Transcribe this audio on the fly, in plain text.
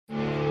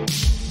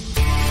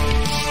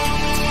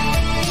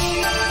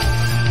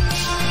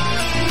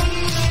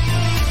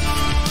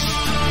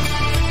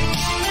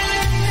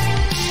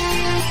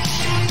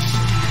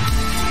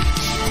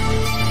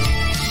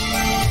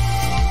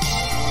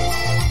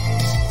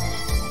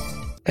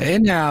Hey,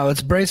 now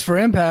it's Brace for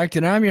Impact,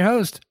 and I'm your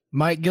host,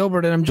 Mike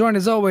Gilbert, and I'm joined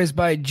as always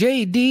by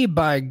JD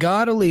by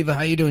God Oliva.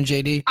 How you doing,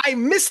 JD? I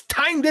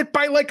mistimed it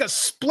by like a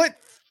split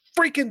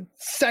freaking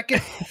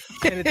second,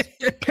 and it's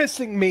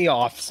pissing me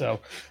off. So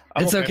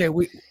it's okay.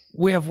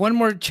 We have one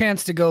more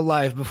chance to go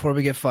live before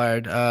we get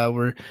fired.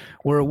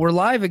 We're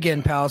live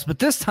again, pals, but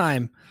this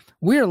time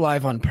we are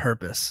live on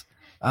purpose.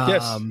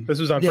 Yes, this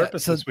was on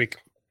purpose this week.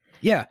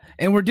 Yeah,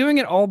 and we're doing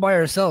it all by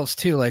ourselves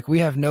too. Like we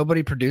have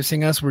nobody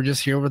producing us. We're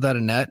just here without a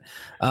net.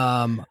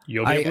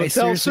 You'll be able to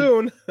tell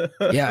soon.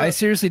 Yeah, I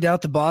seriously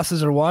doubt the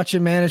bosses are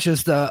watching, man. It's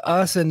just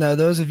us and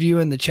those of you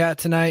in the chat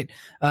tonight,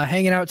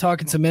 hanging out,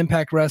 talking some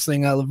Impact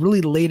Wrestling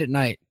really late at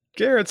night.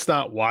 Garrett's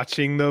not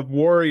watching. The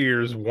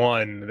Warriors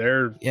won.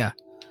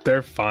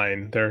 They're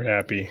fine. They're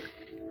happy.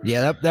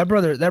 Yeah, that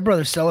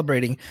brother's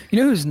celebrating. You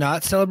know who's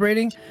not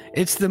celebrating?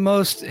 It's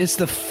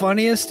the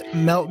funniest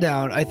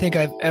meltdown I think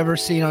I've ever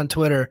seen on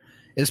Twitter.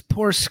 Is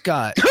poor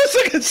Scott. I was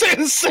going to say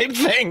the same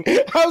thing.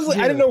 I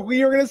didn't know who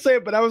you were going to say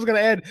it, but I was going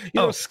to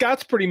add,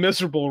 Scott's pretty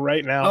miserable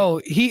right now.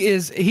 Oh, he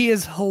is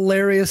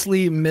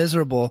hilariously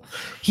miserable.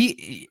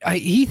 He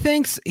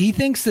thinks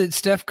that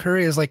Steph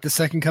Curry is like the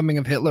second coming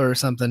of Hitler or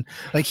something.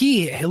 Like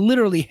he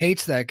literally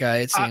hates that guy,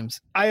 it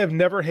seems. I have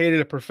never hated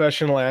a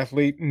professional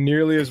athlete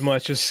nearly as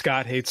much as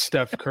Scott hates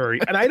Steph Curry,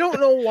 and I don't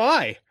know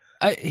why.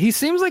 He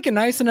seems like a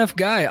nice enough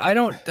guy. I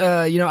don't,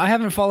 I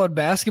haven't followed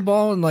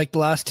basketball in like the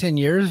last 10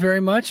 years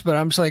very much, but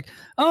I'm just like,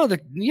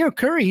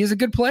 Curry, he's a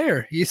good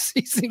player. He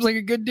seems like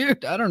a good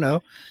dude. I don't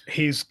know.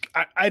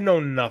 I know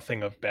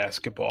nothing of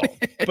basketball,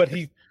 but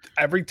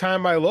every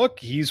time I look,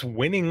 he's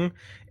winning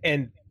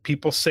and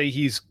people say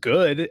he's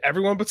good.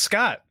 Everyone but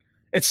Scott.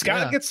 And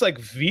Scott gets like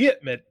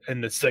vehement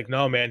and it's like,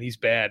 no, man, he's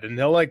bad. And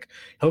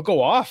he'll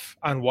go off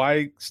on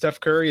why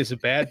Steph Curry is a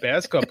bad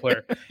basketball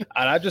player. And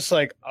I'm just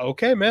like,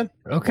 okay, man.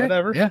 Okay.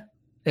 Whatever.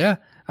 Yeah.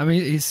 I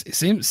mean, he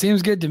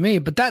seems good to me,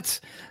 but that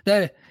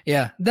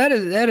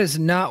is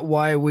not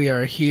why we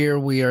are here.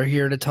 We are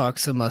here to talk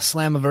some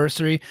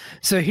Slammiversary.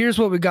 So here's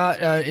what we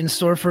got in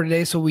store for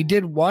today. So we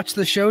did watch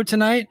the show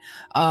tonight.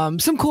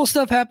 Some cool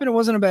stuff happened. It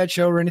wasn't a bad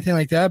show or anything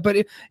like that, but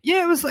it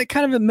was like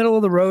kind of a middle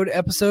of the road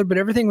episode, but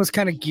everything was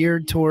kind of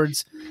geared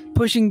towards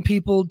pushing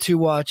people to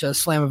watch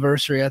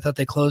Slammiversary. I thought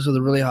they closed with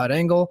a really hot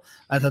angle.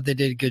 I thought they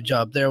did a good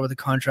job there with the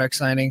contract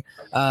signing.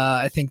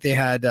 I think they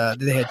had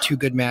two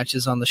good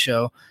matches on the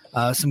show,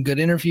 some good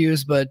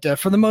interviews, but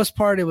for the most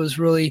part, it was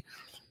really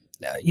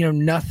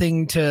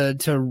nothing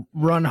to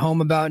run home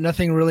about,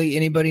 nothing really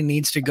anybody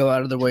needs to go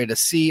out of their way to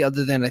see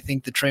other than I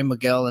think the Trey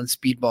Miguel and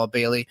Speedball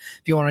Bailey.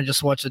 If you want to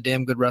just watch a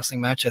damn good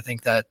wrestling match, I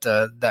think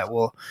that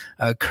will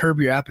curb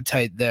your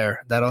appetite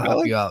there. That'll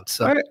help you out.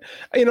 So,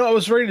 I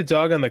was ready to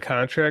dog on the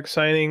contract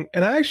signing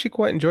and I actually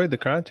quite enjoyed the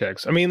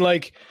contracts. I mean,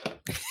 like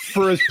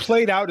for as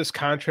played out as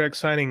contract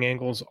signing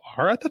angles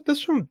are, I thought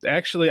this one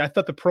I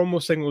thought the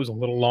promo segment was a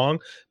little long,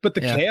 but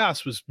the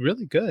chaos was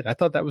really good. I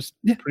thought that was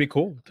pretty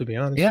cool, to be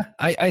honest. Yeah.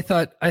 I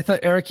thought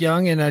Eric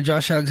Young and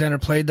Josh Alexander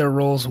played their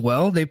roles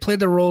well. They played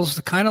their roles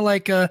kind of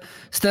like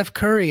Steph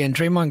Curry and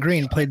Draymond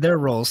Green played their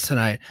roles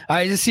tonight.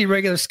 I just see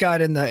regular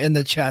Scott in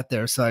the chat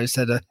there, so I just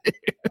had to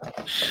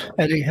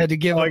had to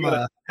give him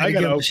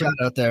a shout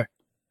out there.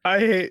 I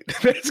hate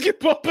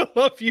basketball, but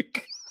love you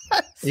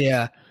guys.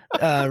 Yeah.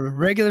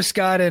 Regular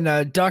Scott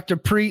and Dr.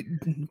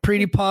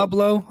 Preeti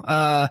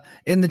Pablo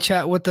in the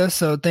chat with us.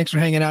 So thanks for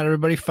hanging out,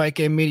 everybody. Fight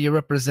Game Media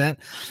represent.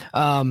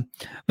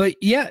 But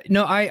yeah,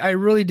 no, I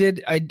really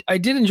did. I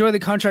did enjoy the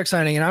contract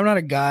signing, and I'm not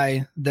a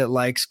guy that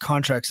likes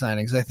contract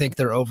signings. I think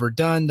they're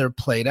overdone. They're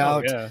played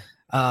out. Yeah.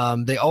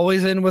 They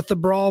always end with the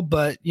brawl,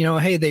 but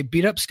hey, they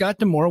beat up Scott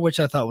D'Amore, which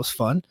I thought was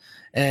fun.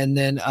 And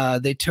then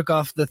they took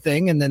off the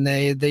thing and then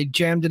they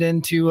jammed it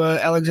into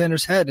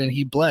Alexander's head and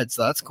he bled.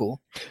 So that's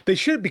cool. They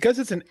should, because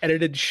it's an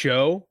edited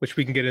show, which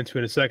we can get into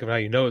in a second, how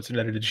it's an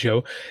edited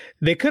show.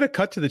 They could have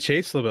cut to the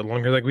chase a little bit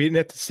longer. Like we didn't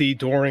have to see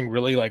Doring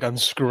really like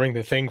unscrewing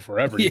the thing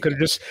forever. You could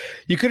have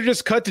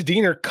just cut to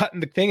Diener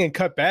cutting the thing and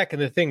cut back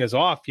and the thing is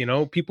off.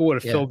 People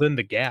would have filled in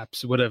the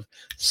gaps, would have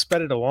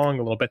sped it along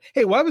a little bit.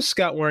 Hey, why was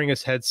Scott wearing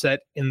his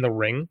headset in the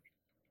ring?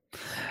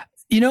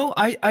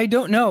 I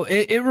don't know.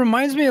 It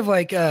reminds me of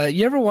like,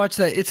 you ever watch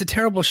that? It's a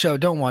terrible show.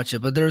 Don't watch it.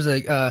 But there's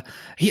I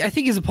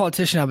think he's a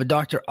politician now, but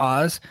Dr.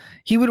 Oz,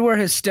 he would wear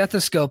his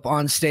stethoscope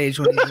on stage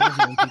when he's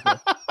interviewing people.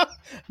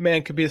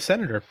 Man, could be a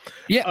senator.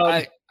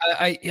 Yeah.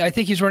 I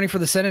think he's running for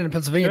the Senate in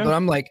Pennsylvania, but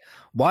I'm like,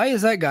 why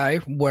is that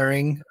guy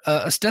wearing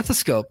a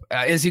stethoscope?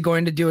 Is he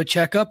going to do a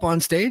checkup on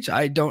stage?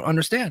 I don't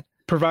understand.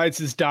 Provides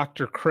his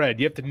doctor cred.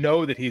 You have to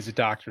know that he's a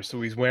doctor.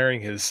 So he's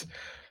wearing his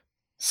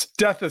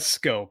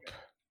stethoscope.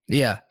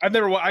 Yeah.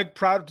 I'm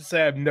proud to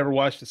say I've never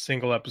watched a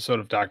single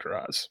episode of Dr.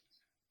 Oz.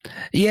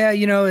 Yeah,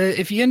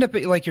 if you end up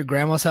at like your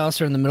grandma's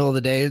house or in the middle of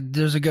the day,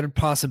 there's a good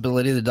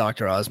possibility that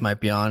Dr. Oz might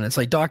be on. It's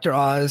like Dr.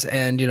 Oz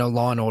and,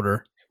 Law and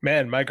Order.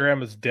 Man, my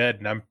grandma's dead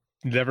and I'm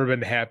never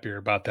been happier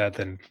about that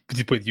than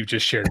what you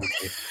just shared with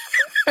me.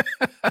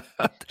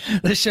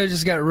 This show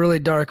just got really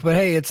dark, but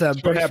hey, it's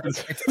what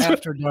happens. It's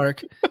after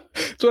dark.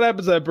 It's what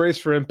happens at Brace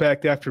for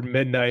Impact after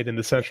midnight in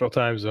the Central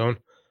Time Zone.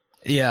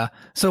 Yeah.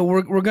 So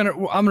I'm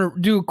gonna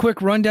do a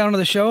quick rundown of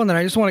the show, and then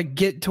I just want to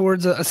get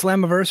towards a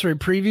Slammiversary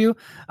preview.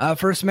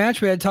 First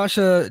match, we had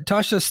Tasha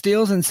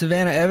Steelz and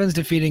Savannah Evans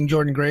defeating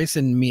Jordan Grace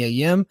and Mia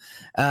Yim.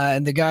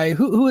 And the guy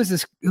who is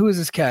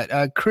this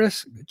cat?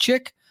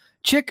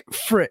 Chick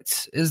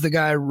Fritz is the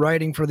guy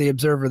writing for the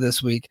Observer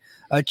this week.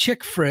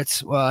 Chick Fritz,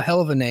 hell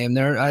of a name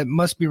there. I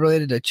must be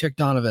related to Chick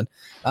Donovan.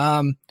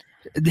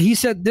 He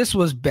said this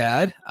was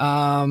bad.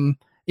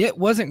 It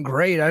wasn't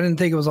great. I didn't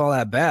think it was all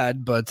that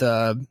bad, but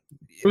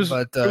it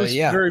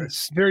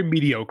was very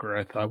mediocre.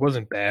 I thought it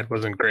wasn't bad,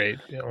 wasn't great.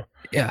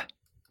 Yeah.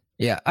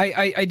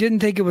 I didn't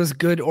think it was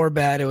good or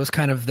bad. It was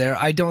kind of there.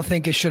 I don't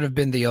think it should have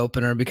been the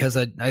opener because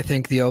I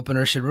think the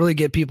opener should really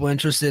get people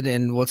interested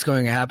in what's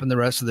going to happen the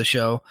rest of the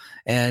show.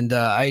 And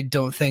I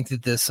don't think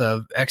that this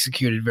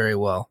executed very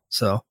well.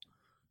 So,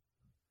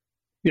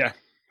 yeah.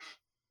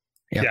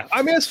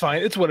 I mean, it's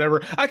fine. It's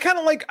whatever. I kind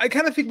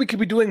of think we could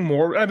be doing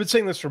more. I've been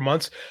saying this for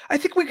months. I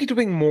think we could be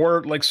doing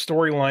more like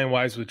storyline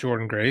wise with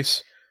Jordan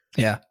Grace.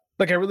 Yeah.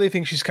 Like I really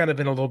think she's kind of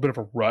in a little bit of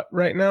a rut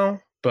right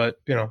now, but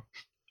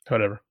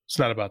whatever. It's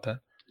not about that.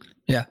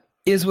 Yeah.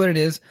 Is what it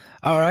is.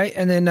 All right.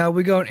 And then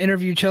we go and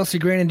interview Chelsea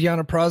Green and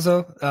Deonna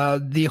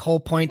Purrazzo. The whole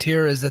point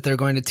here is that they're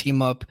going to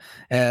team up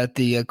at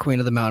the Queen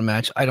of the Mountain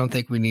match. I don't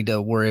think we need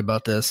to worry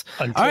about this.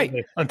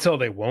 Until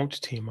they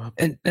won't team up.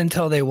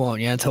 Until they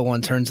won't. Yeah. Until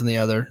one turns on the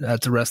other.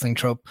 That's a wrestling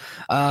trope.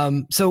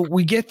 So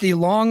we get the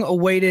long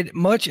awaited,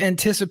 much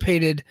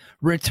anticipated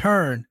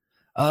return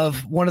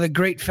of one of the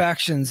great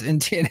factions in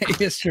TNA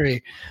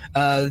history,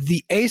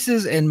 the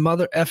Aces and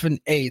Mother Effin'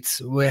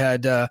 Eights. We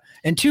had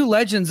and two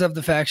legends of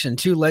the faction,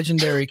 two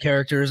legendary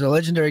characters, a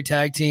legendary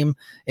tag team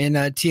in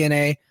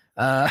TNA,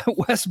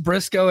 Wes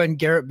Briscoe and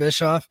Garrett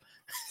Bischoff.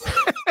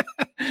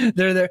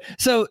 They're there.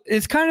 So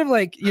it's kind of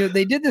like,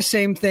 they did the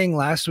same thing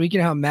last week. You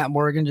know how Matt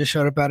Morgan just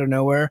showed up out of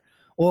nowhere?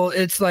 Well,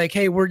 it's like,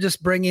 hey, we're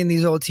just bringing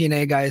these old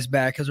TNA guys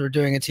back because we're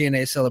doing a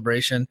TNA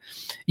celebration.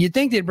 You'd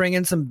think they'd bring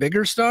in some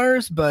bigger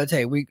stars, but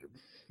hey, we'll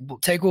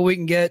take what we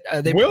can get.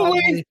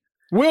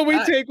 Will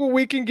we take what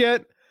we can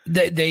get?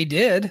 They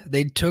did.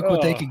 They took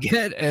what they could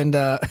get, and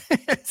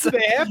so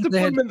they have to put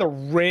him in the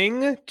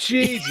ring.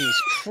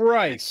 Jesus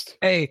Christ!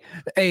 Hey,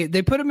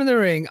 they put him in the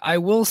ring. I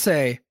will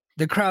say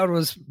the crowd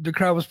was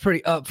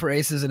pretty up for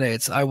Aces and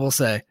Eights. I will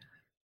say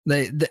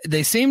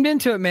they seemed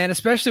into it, man.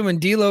 Especially when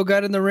D'Lo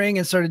got in the ring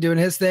and started doing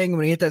his thing.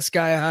 When he hit that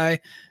sky high,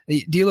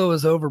 D'Lo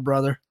was over,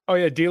 brother. Oh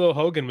yeah, D'Lo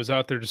Hogan was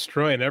out there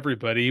destroying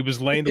everybody. He was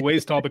laying the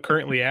waste to all the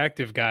currently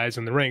active guys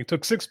in the ring. It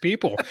took 6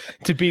 people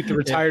to beat the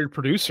retired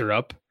producer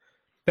up.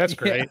 That's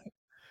great.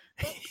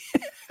 Yeah.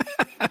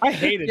 I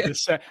hated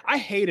this. I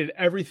hated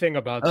everything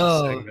about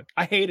this segment.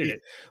 I hated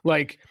it.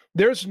 Like,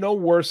 there's no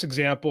worse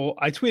example.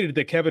 I tweeted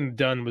that Kevin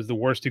Dunn was the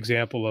worst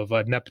example of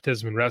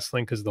nepotism in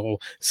wrestling because of the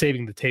whole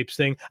saving the tapes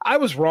thing. I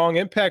was wrong.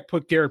 Impact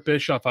put Garrett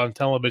Bischoff on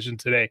television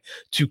today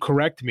to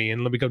correct me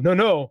and let me go,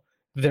 no,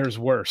 there's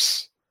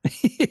worse.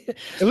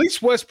 At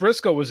least Wes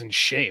Briscoe was in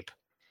shape.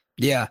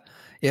 Yeah.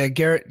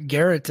 Garrett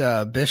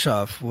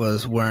Bischoff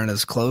was wearing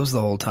his clothes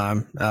the whole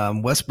time.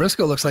 Wes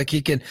Briscoe looks like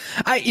he can.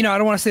 I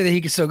don't want to say that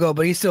he can still go,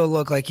 but he still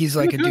look like he's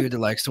like a dude that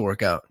likes to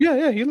work out.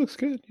 Yeah, he looks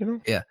good.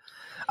 Yeah,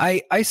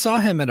 I saw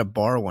him at a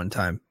bar one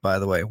time. By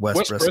the way,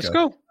 Wes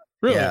Briscoe.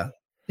 Really?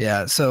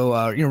 Yeah. So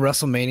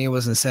WrestleMania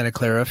was in Santa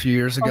Clara a few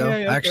years ago.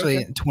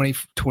 In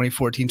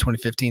 2014,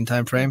 2015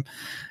 timeframe.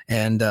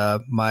 And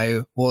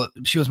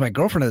she was my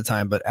girlfriend at the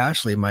time, but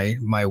Ashley,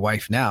 my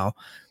wife now,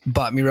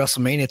 bought me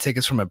WrestleMania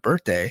tickets for my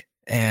birthday.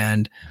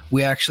 And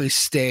we actually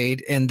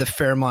stayed in the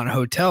Fairmont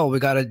Hotel. We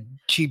got a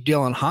cheap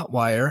deal on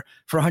Hotwire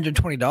for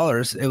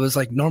 $120. It was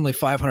like normally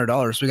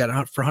 $500. We got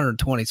it for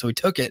 $120. So we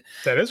took it.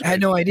 That is. I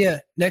had no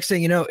idea. Next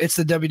thing you know, it's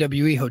the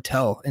WWE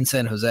hotel in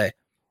San Jose.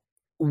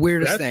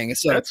 Weirdest thing.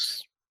 So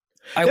that's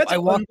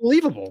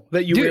unbelievable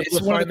that you were able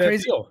to find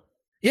that deal.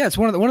 Yeah, it's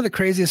one of the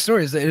craziest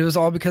stories. It was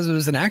all because it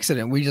was an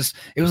accident.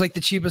 It was like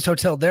the cheapest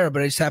hotel there,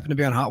 but it just happened to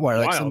be on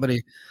Hotwire. Like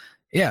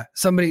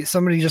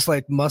somebody just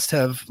like must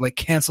have like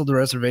canceled the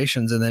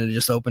reservations and then it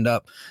just opened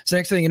up. So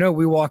next thing you know,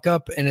 we walk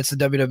up and it's a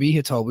WWE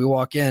hotel. We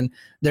walk in,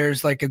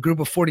 there's like a group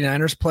of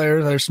 49ers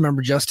players. I just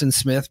remember Justin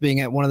Smith being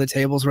at one of the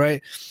tables,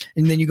 right?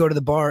 And then you go to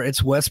the bar,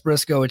 it's Wes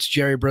Briscoe, it's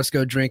Jerry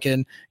Briscoe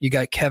drinking. You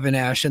got Kevin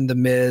Nash and The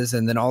Miz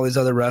and then all these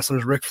other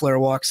wrestlers. Ric Flair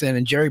walks in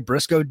and Jerry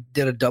Briscoe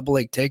did a double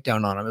leg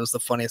takedown on him. It was the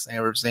funniest thing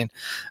I've ever seen.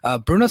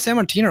 Bruno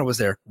Sammartino was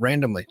there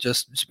randomly,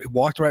 just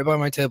walked right by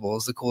my table. It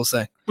was the coolest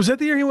thing. Was that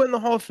the year he went in the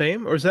Hall of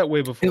Fame or is that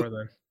way before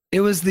then?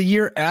 It was the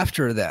year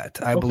after that,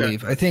 I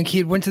believe. I think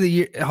he went to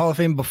the Hall of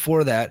Fame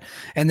before that,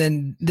 and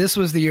then this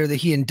was the year that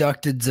he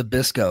inducted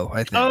Zbyszko,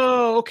 I think.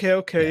 Oh,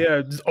 okay,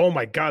 yeah. Oh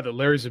my God, the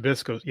Larry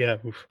Zbyszko, yeah.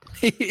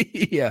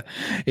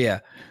 yeah.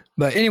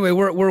 But anyway,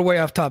 we're way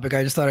off topic.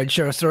 I just thought I'd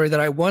share a story that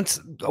I once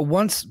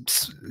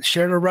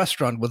shared a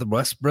restaurant with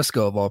Wes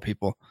Briscoe of all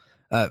people.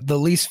 The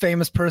least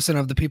famous person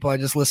of the people I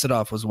just listed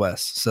off was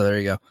Wes. So there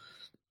you go.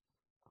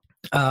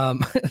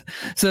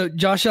 So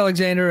Josh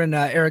Alexander and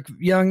Eric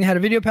Young had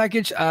a video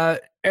package.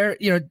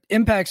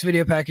 Impact's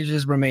video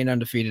packages remain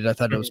undefeated. I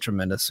thought it was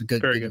tremendous.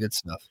 Good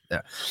stuff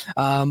there.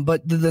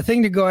 But the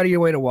thing to go out of your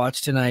way to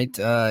watch tonight,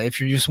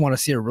 if you just want to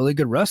see a really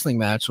good wrestling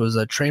match, was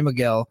Trey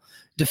Miguel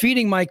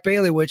defeating Mike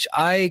Bailey, which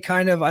I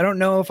don't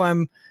know if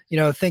I'm,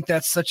 think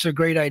that's such a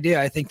great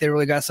idea. I think they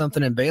really got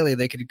something in Bailey.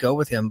 They could go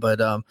with him, but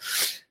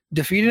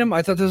defeated him.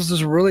 I thought this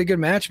was a really good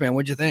match, man.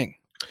 What'd you think?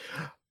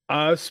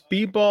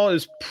 Speedball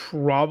is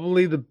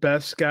probably the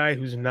best guy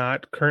who's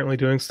not currently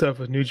doing stuff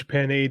with New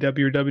Japan, AEW,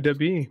 or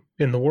WWE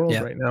in the world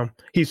right now.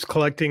 He's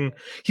collecting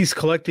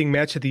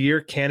match of the year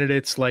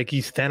candidates like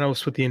he's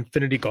Thanos with the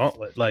Infinity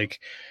Gauntlet.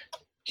 Like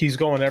he's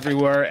going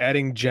everywhere,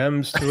 adding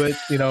gems to it.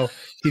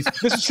 This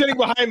is sitting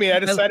behind me. I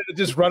decided to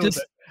just run with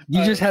it.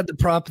 You just had the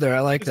prop there.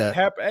 I like that.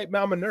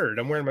 I'm a nerd.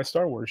 I'm wearing my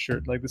Star Wars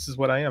shirt. Like this is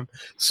what I am.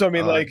 So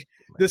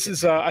this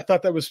is I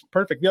thought that was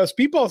perfect.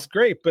 Speedball's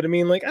great, but I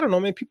don't know,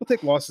 man. People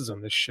take losses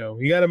on this show.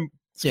 You got a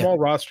small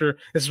roster.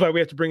 This is why we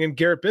have to bring in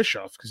Garrett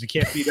Bischoff, because you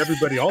can't beat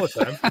everybody all the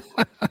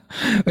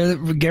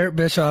time. Garrett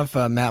Bischoff,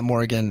 Matt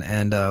Morgan,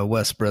 and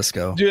Wes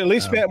Briscoe. Dude, at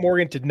least Matt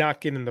Morgan did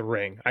not get in the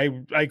ring. I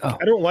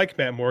don't like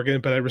Matt Morgan,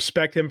 but I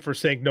respect him for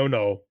saying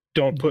no.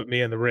 Don't put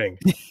me in the ring.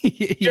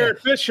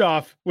 Garrett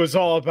Bischoff was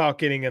all about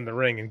getting in the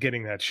ring and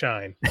getting that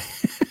shine.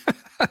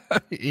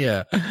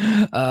 Yeah.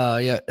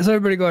 So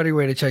everybody go out of your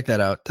way to check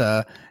that out.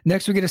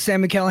 Next we get a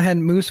Sami Callihan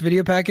Moose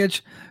video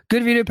package.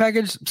 Good video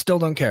package. Still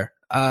don't care.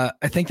 I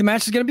think the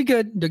match is going to be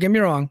good. Don't get me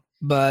wrong,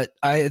 but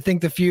I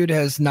think the feud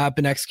has not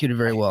been executed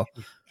very well.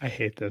 I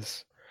hate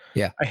this.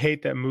 Yeah. I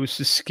hate that Moose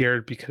is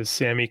scared because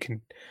Sami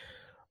can.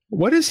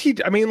 What is he?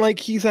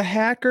 He's a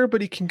hacker,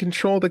 but he can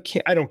control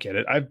the. I don't get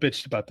it. I've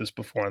bitched about this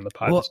before on the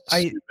podcast. Well,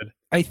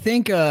 I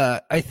think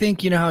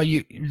how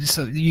you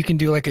can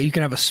do you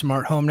can have a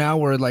smart home now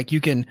where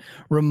you can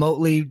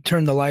remotely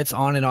turn the lights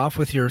on and off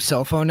with your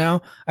cell phone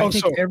now. I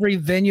think every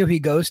venue he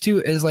goes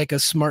to is like a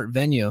smart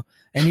venue,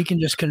 and he can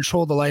just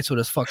control the lights with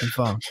his fucking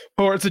phone.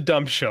 Or it's a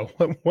dumb show,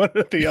 one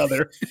or the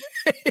other.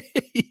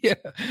 Yeah.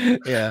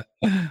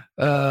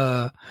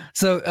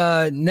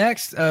 So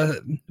next,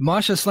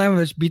 Masha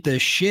Slamovich beat the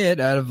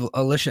shit out of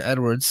Alicia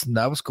Edwards.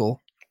 That was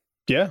cool.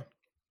 Yeah.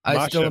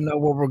 I still don't know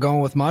where we're going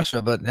with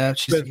Masha, but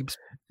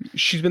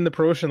she's been the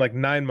promotion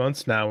 9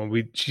 months now,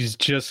 and she's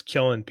just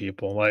killing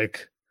people.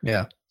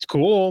 Yeah, it's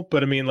cool,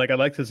 but I'd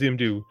like to see him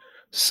do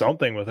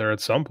something with her at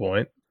some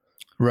point.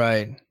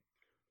 Right.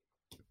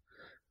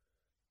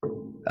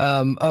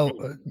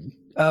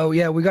 Oh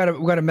yeah, we got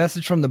a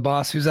message from the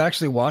boss who's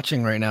actually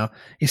watching right now.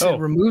 He said,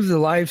 "Remove the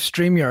live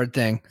StreamYard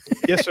thing."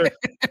 Yes, sir.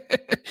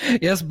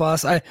 Yes,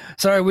 boss.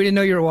 Sorry, we didn't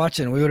know you were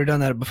watching. We would have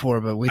done that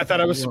before, but I thought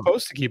I was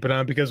supposed to keep it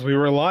on because we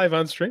were live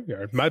on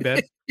StreamYard. My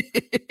bad.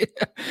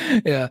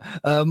 Yeah.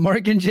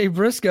 Mark and Jay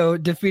Briscoe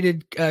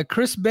defeated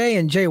Chris Bay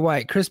and Jay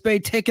White. Chris Bay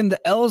taking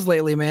the L's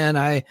lately, man.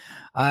 I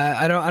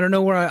don't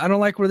know I don't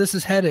like where this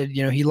is headed.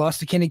 He lost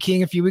to Kenny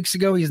King a few weeks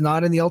ago. He's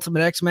not in the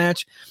Ultimate X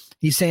match.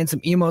 He's saying some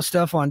emo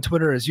stuff on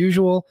Twitter as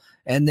usual.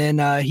 And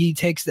then he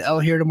takes the L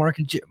here to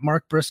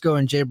Mark Briscoe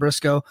and Jay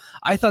Briscoe.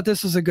 I thought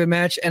this was a good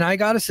match. And I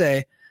got to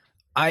say,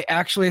 I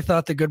actually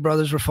thought the Good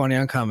Brothers were funny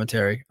on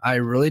commentary. I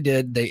really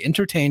did. They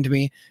entertained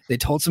me. They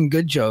told some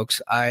good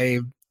jokes. I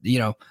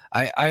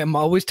am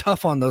always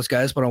tough on those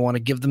guys, but I want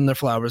to give them their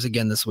flowers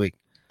again this week.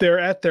 They're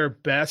at their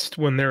best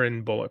when they're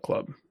in Bullet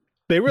Club.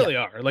 They really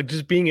are.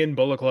 Just being in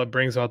Bullet Club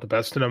brings out the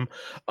best in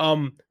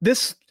them.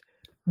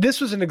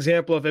 This was an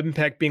example of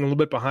Impact being a little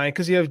bit behind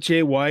because you have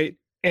Jay White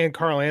and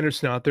Carl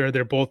Anderson out there.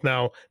 They're both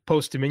now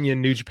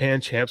post-Dominion New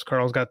Japan champs.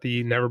 Carl's got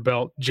the Never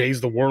belt. Jay's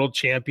the world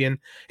champion.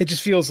 It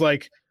just feels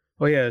like,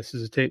 oh yeah, this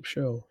is a tape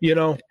show.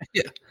 Yeah.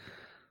 It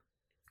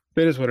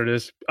is what it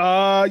is.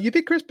 You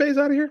think Chris Bay's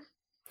out of here?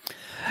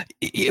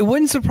 It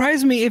wouldn't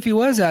surprise me if he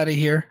was out of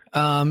here.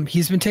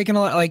 He's been taking a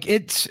lot.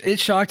 It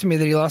shocked me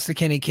that he lost to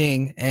Kenny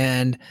King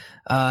and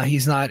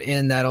he's not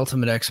in that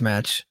Ultimate X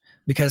match.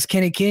 Because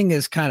Kenny King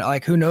is kind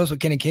of who knows what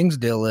Kenny King's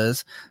deal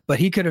is, but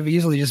he could have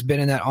easily just been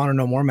in that Honor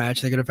No More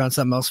match. They could have found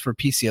something else for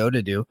PCO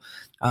to do.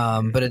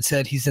 But it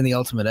said he's in the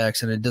Ultimate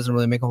X, and it doesn't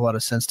really make a whole lot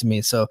of sense to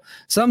me. So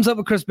thumbs up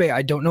with Chris Bay.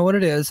 I don't know what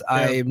it is. Yeah.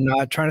 I'm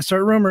not trying to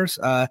start rumors,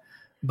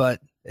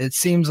 but it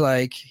seems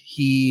like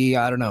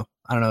I don't know.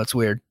 It's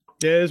weird.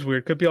 Yeah, it is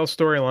weird. Could be all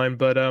storyline,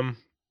 but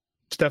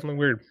it's definitely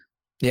weird.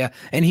 Yeah,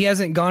 and he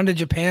hasn't gone to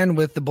Japan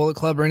with the Bullet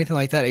Club or anything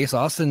like that. Ace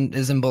Austin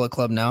is in Bullet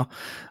Club now.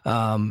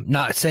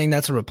 Not saying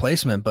that's a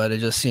replacement, but it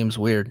just seems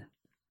weird.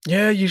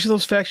 Yeah, usually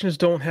those factions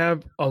don't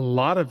have a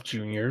lot of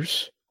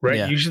juniors, right?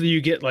 Yeah. Usually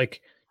you get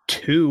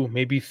 2,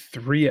 maybe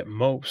 3 at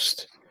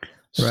most.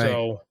 Right.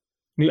 So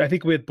I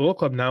think with Bullet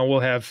Club now we'll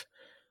have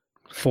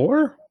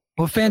 4.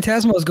 Well,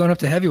 Phantasmo is going up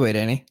to heavyweight,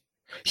 ain't he?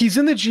 He's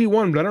in the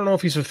G1, but I don't know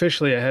if he's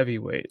officially a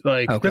heavyweight.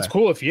 That's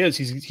cool if he is.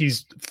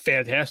 He's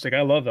fantastic.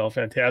 I love El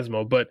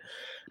Phantasmo, but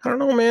I don't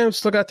know, man. We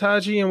still got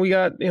Taji and we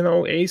got,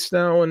 Ace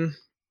now, and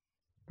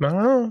I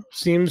don't know.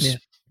 Seems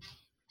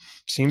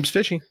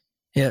fishy.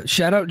 Yeah.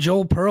 Shout out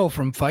Joel Pearl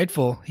from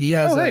Fightful. He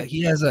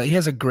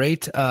has a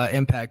great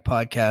Impact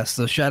podcast.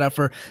 So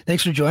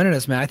thanks for joining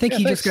us, man. I think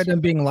he just got done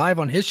being live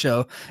on his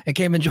show and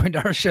came and joined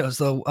our show.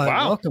 So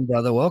welcome,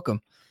 brother.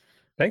 Welcome.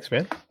 Thanks,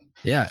 man.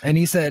 Yeah, and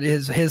he said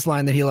his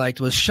line that he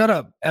liked was "Shut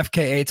up,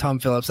 FKA Tom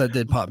Phillips." That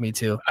did pop me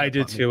too. I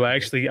did too. I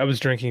was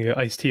drinking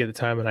iced tea at the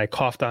time, and I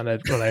coughed on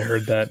it when I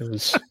heard that. It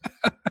was.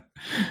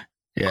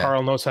 Yeah.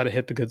 Carl knows how to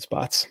hit the good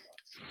spots.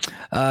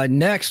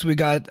 Next, we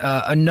got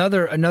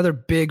another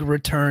big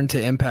return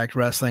to Impact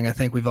Wrestling. I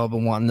think we've all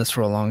been wanting this for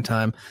a long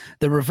time.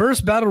 The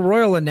Reverse Battle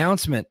Royal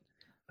announcement.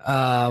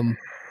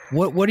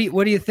 What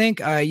do you think?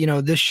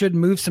 This should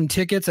move some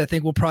tickets. I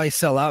think we'll probably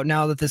sell out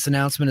now that this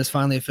announcement is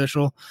finally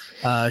official.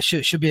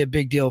 Should be a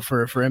big deal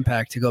for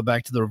Impact to go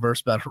back to the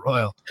Reverse Battle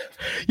Royal.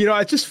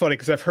 It's just funny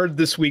because I've heard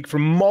this week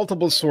from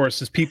multiple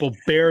sources people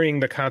burying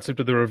the concept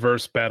of the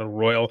Reverse Battle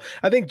Royal.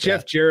 I think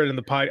Jeff Jarrett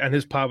on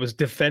his pod was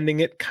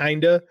defending it,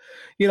 kinda.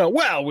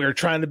 We're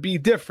trying to be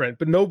different,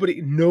 but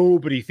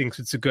nobody thinks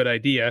it's a good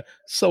idea.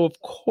 So of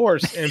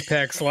course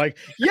Impact's like,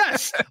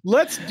 yes,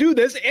 let's do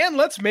this and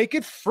let's make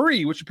it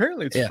free, which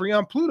apparently it's free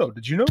on Pluto.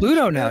 Did you know?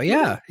 Pluto now,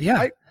 yeah.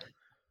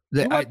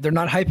 They're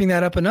not hyping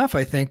that up enough.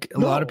 I think a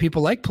lot of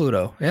people like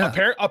Pluto. Yeah.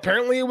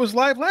 Apparently it was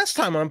live last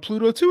time on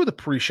Pluto too, the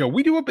pre-show.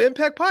 We do an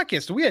Impact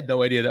podcast. We had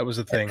no idea that was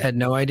a thing. Had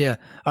no idea.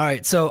 All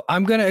right. So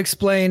I'm going to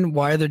explain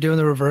why they're doing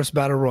the Reverse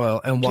Battle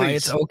Royal and why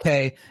it's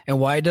okay and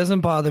why it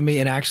doesn't bother me.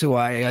 And actually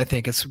why I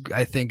think it's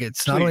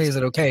not only is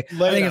it okay,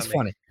 I think it's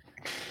funny.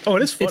 Oh,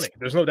 it is funny.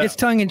 There's no doubt. It's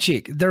tongue in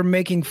cheek. They're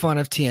making fun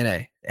of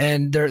TNA.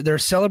 And they're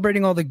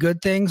celebrating all the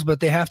good things,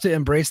 but they have to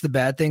embrace the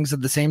bad things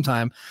at the same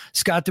time.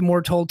 Scott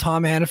D'Amore told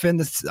Tom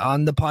Hannafin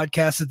on the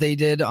podcast that they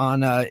did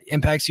on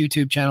Impact's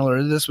YouTube channel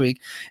earlier this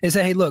week, is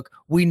that, hey, look,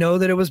 we know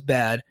that it was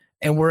bad,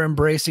 and we're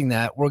embracing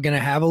that. We're going to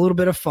have a little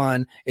bit of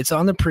fun. It's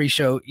on the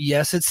pre-show.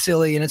 Yes, it's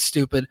silly and it's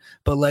stupid,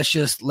 but let's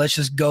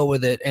just go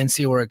with it and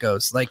see where it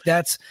goes. Like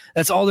that's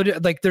all they're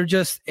doing. Like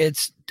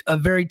it's a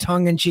very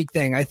tongue-in-cheek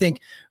thing. I think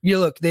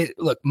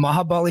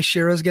Mahabali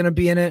Shira is going to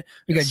be in it.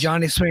 We got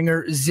Johnny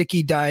Swinger,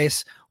 Zicky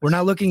Dice. We're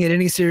not looking at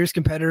any serious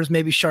competitors.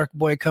 Maybe Shark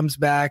Boy comes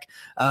back.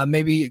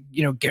 Maybe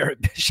Garrett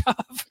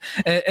Bischoff.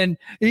 And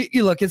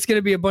you look, it's going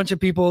to be a bunch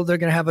of people. They're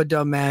going to have a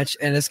dumb match,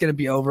 and it's going to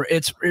be over.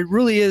 It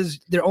really is.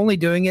 They're only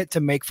doing it to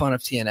make fun of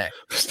TNA.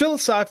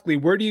 Philosophically,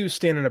 where do you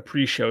stand on a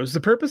pre-show? Is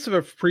the purpose of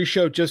a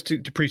pre-show just to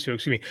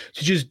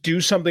just do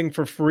something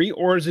for free,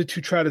 or is it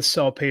to try to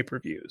sell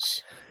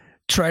pay-per-views?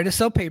 Try to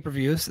sell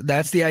pay-per-views.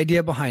 That's the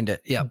idea behind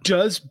it. Yeah.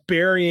 Does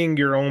burying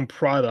your own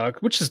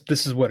product,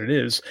 this is what it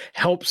is,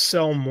 help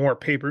sell more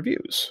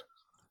pay-per-views?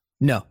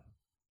 No.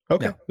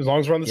 Okay. No. As long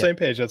as we're on the same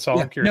page, that's all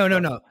I'm curious.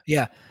 No.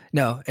 Yeah.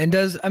 No. And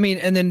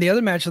then the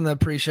other match on the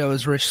pre-show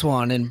is Rich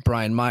Swann and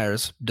Brian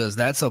Myers. Does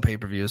that sell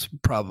pay-per-views?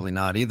 Probably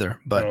not either.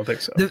 But I don't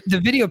think so. The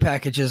video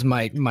packages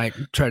might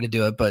try to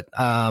do it, but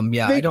I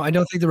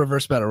don't think the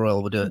Reverse Battle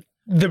Royal will do it.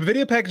 The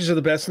video packages are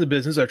the best in the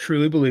business. I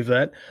truly believe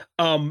that.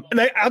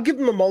 And I'll give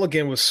them a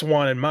mulligan with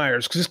Swan and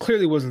Myers because this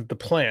clearly wasn't the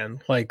plan.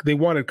 Like they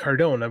wanted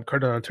Cardona.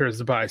 Cardona tears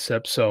the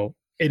bicep, so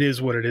it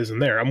is what it is in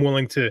there. I'm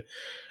willing to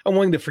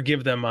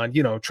forgive them on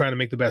trying to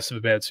make the best of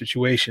a bad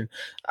situation.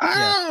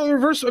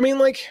 Reverse.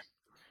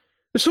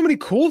 There's so many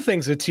cool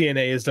things that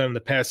TNA has done in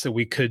the past that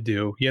we could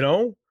do.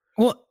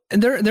 Well.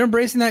 And they're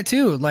embracing that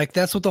too. Like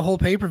that's what the whole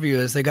pay-per-view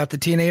is. They got the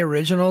TNA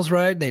originals,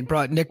 right? They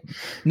brought Nick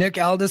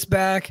Aldis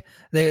back.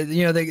 They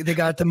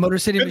got the Motor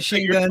City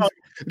Machine Guns,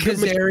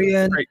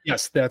 Kazarian. Right.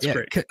 Yes, that's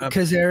great.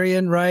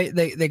 Kazarian, right?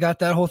 They got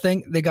that whole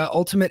thing. They got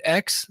Ultimate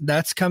X.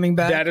 That's coming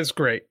back. That is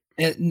great.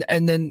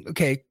 And then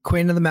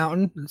Queen of the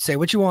Mountain. Say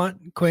what you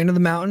want. Queen of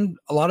the Mountain.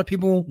 A lot of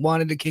people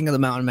wanted a King of the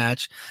Mountain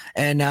match,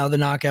 and now the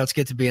Knockouts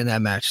get to be in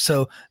that match.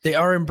 So they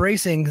are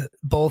embracing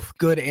both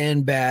good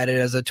and bad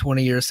as a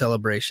 20-year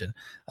celebration.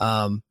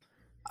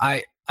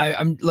 I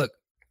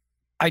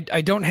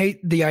don't hate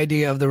the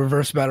idea of the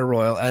Reverse Battle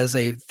Royal as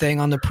a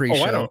thing on the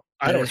pre-show.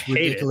 I don't hate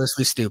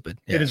ridiculously stupid.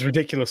 Yeah. It is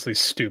ridiculously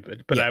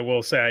stupid, but I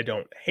will say I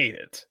don't hate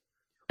it.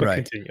 But right.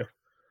 Continue.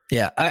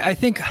 Yeah, I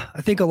think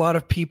a lot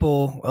of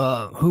people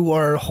who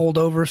are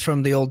holdovers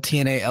from the old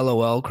TNA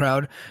LOL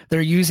crowd, they're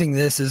using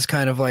this as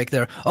kind of like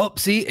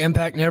see,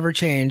 Impact never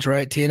changed,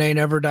 right? TNA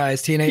never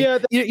dies.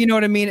 TNA, you know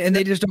what I mean? And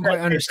they just don't quite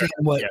understand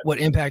what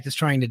Impact is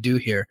trying to do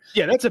here.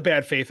 Yeah, that's a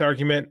bad faith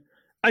argument.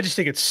 I just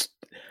think it's,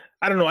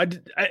 I don't know,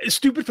 it's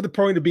stupid for the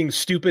point of being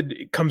stupid.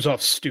 It comes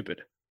off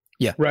stupid.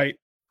 Yeah. Right?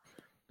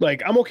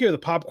 Like, I'm okay with a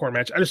popcorn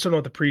match. I just don't know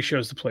what the pre-show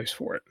is the place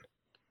for it.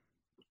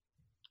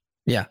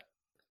 Yeah.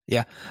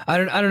 Yeah, I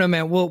don't know,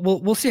 man.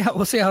 We'll see how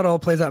it all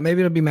plays out.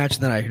 Maybe it'll be match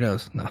of the night. Who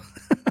knows? No.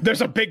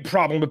 There's a big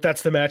problem if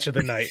that's the match of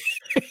the night.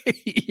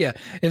 Yeah,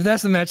 if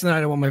that's the match of the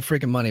night, I want my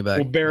freaking money back.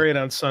 We'll bury it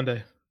on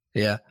Sunday.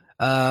 Yeah.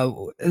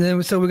 And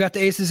then so we got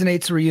the Aces and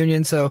Eights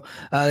reunion. So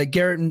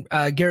Garrett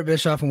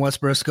Bischoff and Wes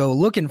Briscoe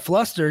looking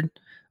flustered.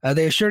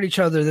 They assured each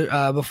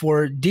other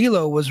before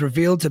D'Lo was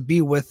revealed to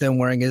be with them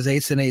wearing his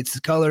Aces and Eights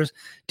colors.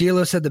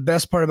 D'Lo said the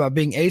best part about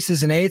being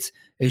Aces and Eights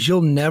is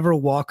you'll never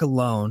walk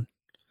alone.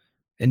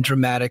 In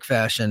dramatic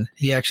fashion,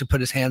 he actually put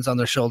his hands on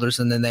their shoulders,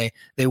 and then they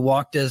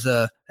walked as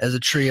a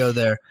trio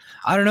there.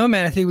 I don't know,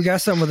 man. I think we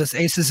got something with this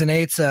Aces and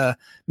Eights.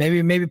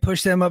 Maybe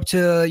push them up to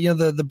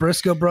the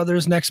Briscoe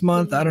brothers next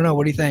month. I don't know.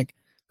 What do you think?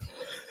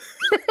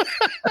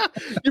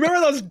 You remember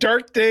those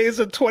dark days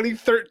of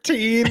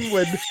 2013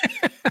 when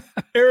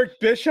Eric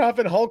Bischoff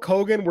and Hulk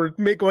Hogan were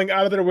going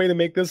out of their way to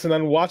make this an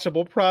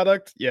unwatchable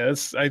product?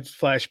 Yes, I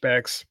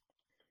flashbacks.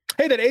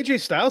 Hey, that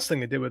AJ Styles thing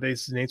they did with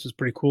Aces and Eights was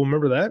pretty cool.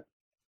 Remember that?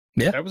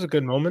 Yeah, that was a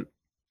good moment.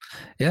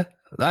 Yeah,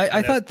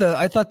 I thought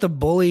the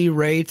Bully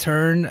Ray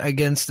turn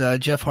against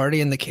Jeff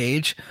Hardy in the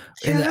cage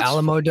in the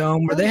Alamo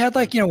Dome, where they had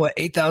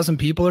 8,000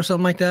 people or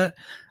something like that.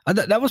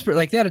 That was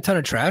pretty, they had a ton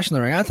of trash in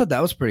the ring. I thought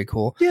that was pretty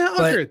cool. Yeah,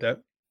 I'll agree with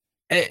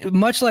that.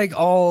 Much like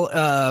all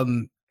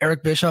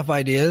Eric Bischoff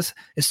ideas,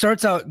 it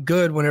starts out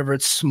good whenever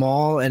it's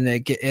small and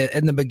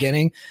in the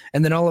beginning,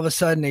 and then all of a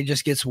sudden it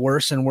just gets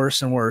worse and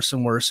worse and worse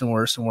and worse and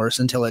worse and worse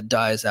until it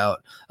dies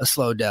out a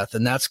slow death.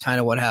 And that's kind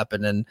of what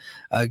happened. And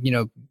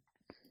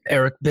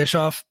Eric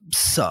Bischoff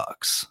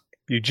sucks.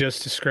 You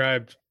just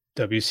described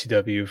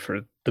WCW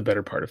for the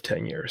better part of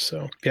 10 years.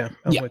 So yeah,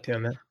 I'm with you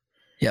on that.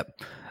 Yep.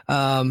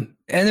 And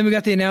then we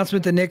got the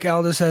announcement that Nick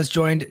Aldis has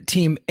joined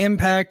Team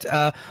Impact.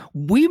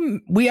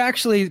 We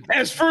actually,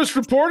 as first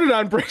reported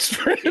on Brace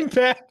for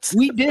Impact,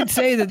 we did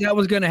say that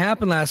was going to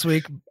happen last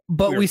week,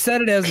 but we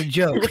said it as a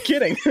joke. We were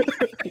kidding.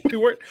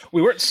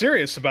 we weren't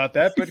serious about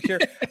that. But here,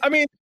 I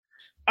mean,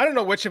 I don't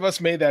know which of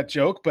us made that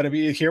joke, but I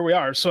mean, here we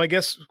are. So I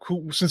guess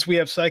since we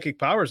have psychic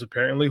powers,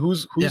 apparently,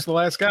 who's the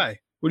last guy?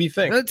 What do you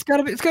think? It's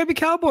gotta be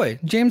Cowboy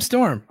James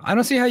Storm. I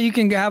don't see how you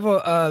can have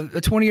a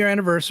 20-year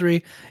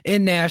anniversary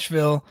in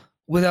Nashville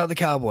without the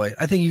Cowboy.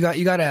 I think you got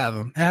to have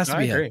him. It has to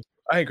be him.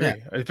 I agree. Yeah.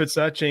 If it's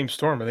not James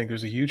Storm, I think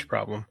there's a huge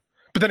problem.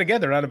 But then again,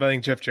 they're not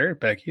inviting Jeff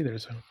Jarrett back either.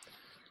 So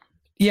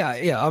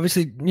yeah.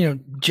 Obviously,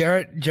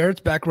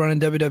 Jarrett's back running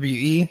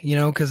WWE.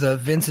 Because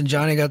Vince and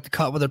Johnny got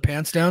caught with their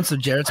pants down, so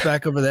Jarrett's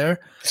back over there.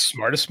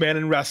 Smartest man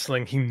in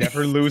wrestling. He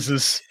never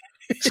loses.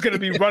 He's going to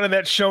be running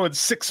that show in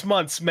 6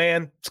 months,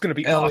 man. It's going to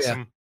be awesome.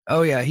 Yeah.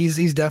 Oh yeah,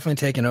 he's definitely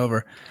taken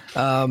over.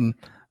 So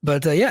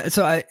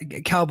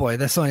Cowboy.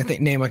 That's the only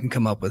name I can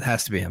come up with.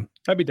 Has to be him.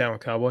 I'd be down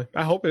with Cowboy.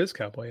 I hope it is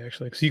Cowboy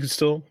actually, because he can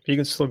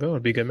still go.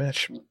 It'd be a good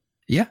match.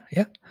 Yeah.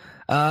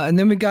 And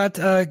then we got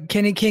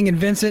Kenny King and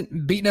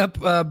Vincent beating up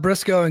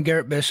Briscoe and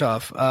Garrett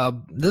Bischoff.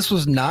 This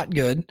was not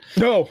good.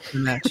 No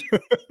match.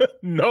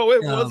 No,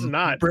 it was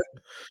not.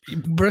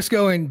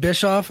 Briscoe and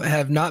Bischoff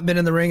have not been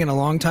in the ring in a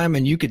long time,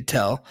 and you could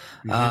tell.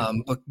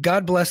 But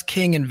God bless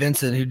King and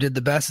Vincent, who did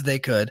the best they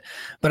could.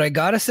 But I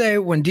gotta say,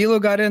 when D'Lo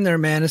got in there,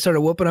 man, and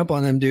started whooping up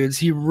on them dudes,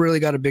 he really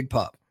got a big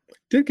pop.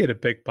 Did get a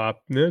big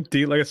pop. Like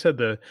I said,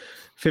 the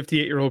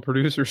 58-year-old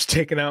producer's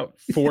taking out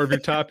 4 of your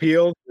top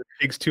heels. It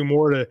takes 2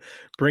 more to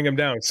bring him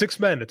down. 6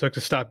 men it took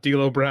to stop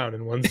D'Lo Brown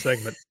in one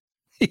segment.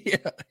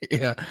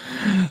 Yeah.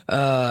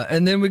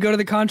 And then we go to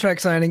the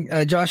contract signing.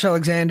 Josh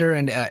Alexander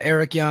and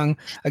Eric Young.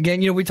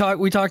 Again, we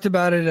talked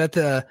about it at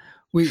the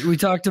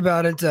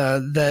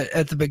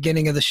at the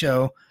beginning of the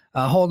show.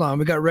 Hold on,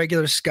 we got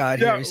regular Scott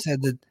here. He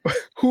said that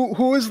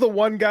who is the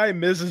one guy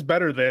Miz is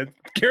better than?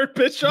 Garrett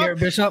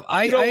Bischoff.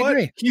 I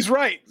agree. He's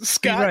right.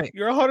 Scott, right.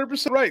 You're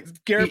 100% right.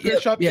 Garrett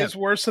Bischoff is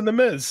worse than the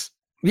Miz.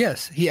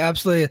 Yes, he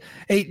absolutely is.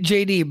 Hey,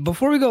 JD,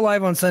 before we go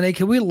live on Sunday,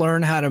 can we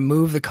learn how to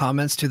move the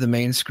comments to the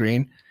main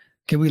screen?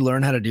 Can we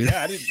learn how to do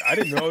that? Yeah, I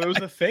didn't know it was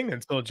a thing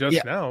until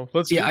just now.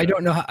 I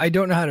don't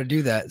know how to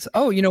do that.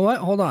 So, you know what?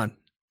 Hold on.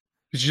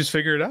 Did you just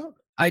figure it out?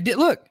 I did.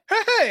 Look.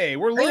 Hey,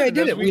 we're learning. I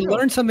did it. We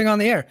learned something on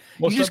the air.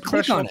 You just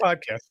click on it.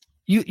 Podcast.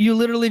 You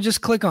literally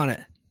just click on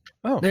it.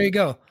 Oh, there you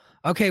go.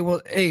 Okay.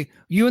 Well, hey,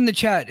 you in the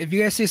chat, if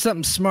you guys say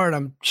something smart,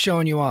 I'm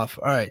showing you off.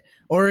 All right.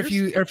 Or if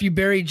you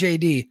bury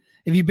JD,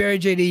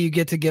 you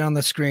get to get on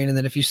the screen, and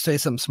then if you say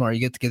something smart, you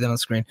get to get on the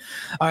screen.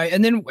 All right,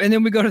 and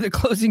then we go to the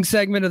closing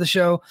segment of the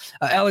show.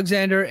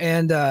 Alexander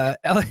and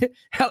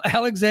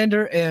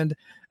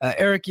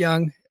Eric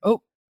Young.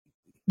 Oh,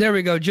 there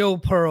we go. Joel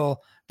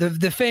Pearl,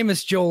 the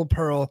famous Joel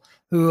Pearl,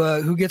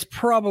 who gets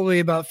probably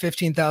about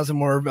 15,000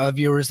 more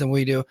viewers than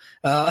we do,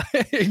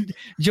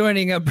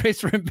 joining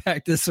Brace for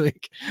Impact this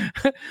week.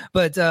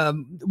 But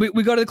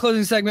we go to the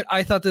closing segment.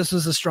 I thought this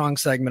was a strong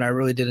segment. I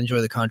really did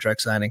enjoy the contract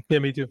signing. Yeah,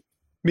 me too.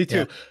 Me too.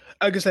 Yeah.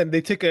 Like I said,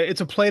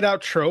 it's a played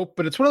out trope,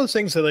 but it's one of those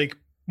things that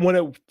when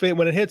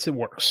it hits, it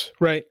works,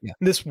 right? Yeah.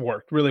 This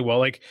worked really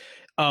well.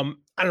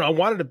 I don't know. I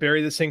wanted to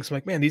bury this thing because I'm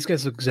like, man, these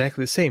guys look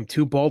exactly the same.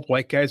 2 bald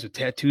white guys with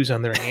tattoos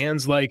on their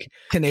hands, like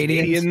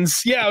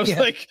Canadians. Yeah, I was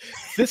like,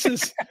 this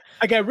is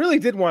I really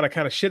did want to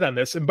kind of shit on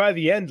this. And by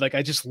the end,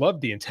 I just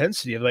loved the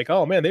intensity of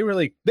oh man,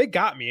 they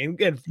got me.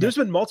 And there's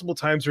been multiple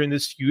times during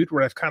this feud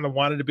where I've kind of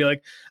wanted to be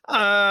like,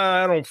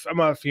 I'm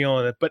not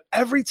feeling it. But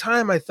every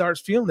time I start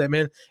feeling that,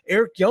 man,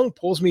 Eric Young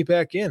pulls me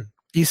back in.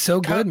 He's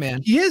so good,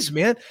 man. He is,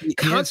 man.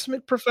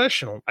 Consummate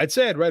professional. I'd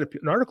say I'd write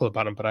an article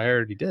about him, but I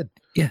already did.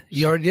 Yeah,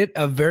 you already did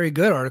a very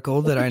good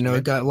article that I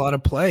know got a lot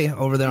of play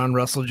over there on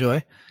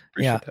WrestleJoy.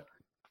 Appreciate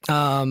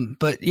that.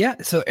 But yeah,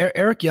 so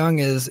Eric Young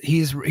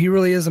he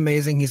really is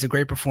amazing. He's a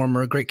great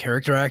performer, a great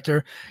character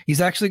actor. He's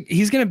going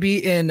to be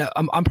in.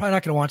 I'm probably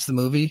not going to watch the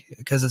movie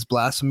because it's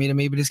blasphemy to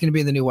me, but he's going to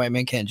be in the new White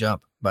Man Can't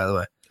Jump. By the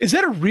way, is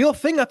that a real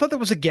thing? I thought that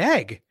was a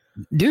gag.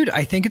 Dude,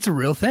 I think it's a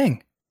real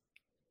thing.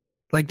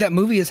 That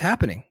movie is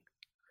happening.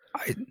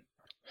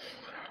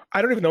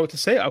 I don't even know what to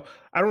say.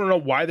 I don't know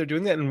why they're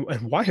doing that,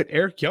 and why would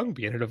Eric Young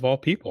be in it of all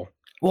people?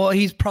 Well,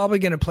 he's probably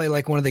going to play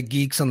like one of the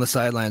geeks on the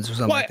sidelines or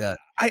something like that.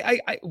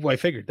 I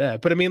figured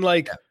that, but I mean,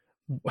 like,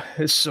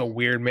 it's so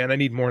weird, man. I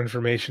need more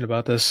information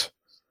about this.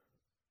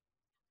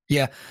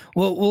 Yeah,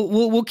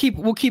 we'll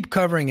keep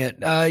covering it.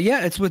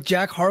 Yeah, it's with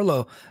Jack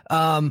Harlow.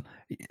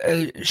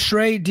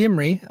 Shrey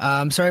Dimri.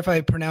 I'm sorry if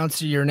I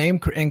pronounced your name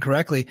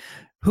incorrectly.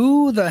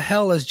 Who the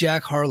hell is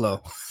Jack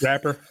Harlow?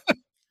 Rapper.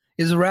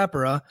 Is a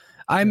rapper, huh?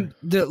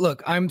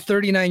 Look, I'm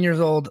 39 years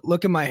old.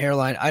 Look at my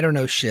hairline. I don't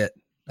know shit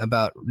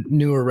about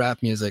newer rap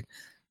music.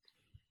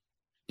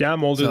 Yeah,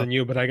 I'm older than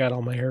you, but I got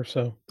all my hair,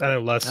 so I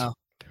know less. Oh.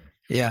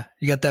 Yeah,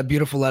 you got that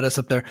beautiful lettuce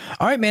up there.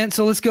 All right, man.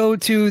 So let's go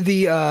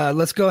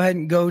ahead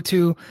and go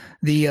to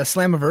the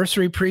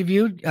Slammiversary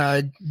preview.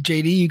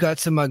 JD, you got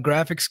some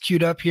graphics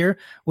queued up here.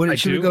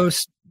 Should we go?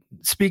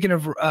 Speaking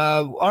of,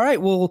 all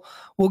right, we'll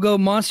go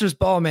Monsters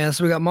Ball, man.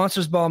 So we got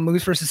Monsters Ball,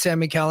 Moose versus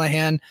Sami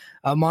Callihan.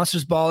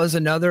 Monsters Ball is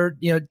another,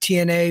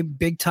 TNA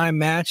big time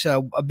match,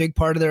 a big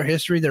part of their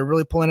history. They're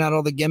really pulling out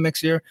all the gimmicks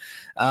here.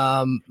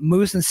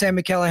 Moose and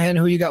Sami Callihan,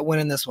 who you got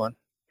winning this one?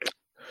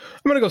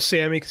 I'm gonna go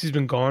Sami because he's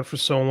been gone for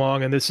so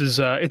long, and this is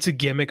it's a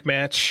gimmick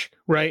match,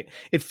 right?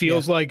 It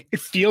feels like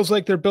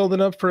they're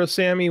building up for a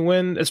Sami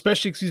win,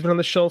 especially because he's been on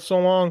the shelf so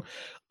long.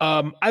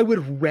 I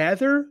would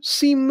rather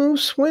see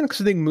Moose win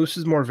because I think Moose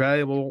is more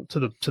valuable to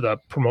the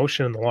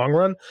promotion in the long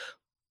run.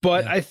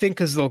 But I think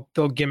because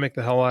they'll gimmick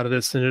the hell out of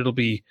this, and it'll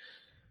be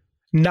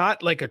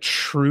not like a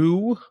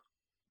true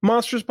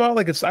Monsters Ball.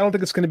 I don't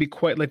think it's going to be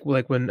quite like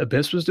when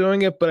Abyss was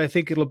doing it, but I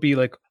think it'll be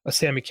like a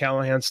Sami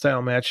Callihan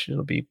style match.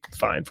 It'll be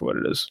fine for what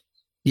it is.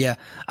 Yeah.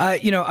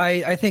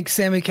 I think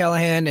Sami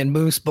Callihan and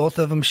Moose, both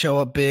of them show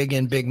up big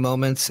in big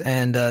moments,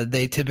 and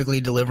they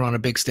typically deliver on a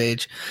big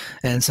stage.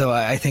 And so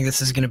I think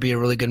this is going to be a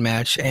really good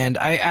match. And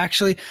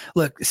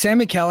look,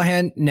 Sami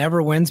Callihan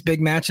never wins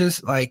big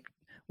matches,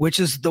 which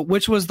was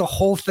the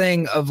whole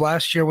thing of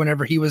last year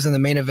whenever he was in the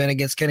main event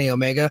against Kenny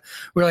Omega.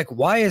 We're like,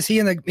 why is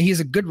he's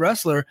a good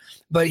wrestler,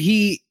 but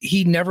he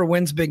never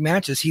wins big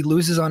matches. He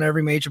loses on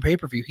every major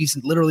pay-per-view. He's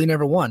literally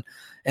never won.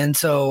 And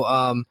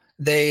so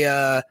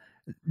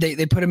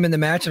they put him in the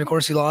match, and of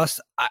course he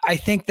lost. I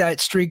think that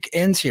streak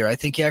ends here. I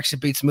think he actually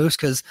beats Moose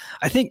because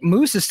I think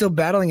Moose is still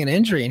battling an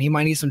injury and he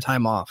might need some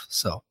time off.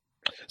 So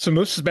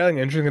Moose is battling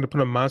an injury. Going to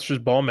put a Monsters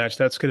Ball match.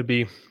 That's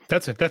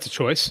a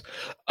choice.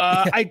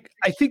 I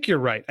think you're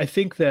right. I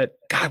think that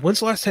when's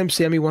the last time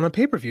Sami won on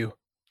pay-per-view?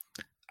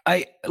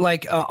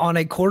 On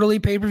a quarterly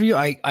pay-per-view.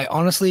 I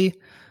honestly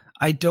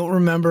don't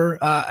remember.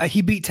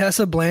 He beat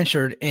Tessa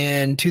Blanchard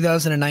in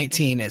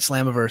 2019 at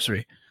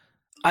Slammiversary.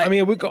 I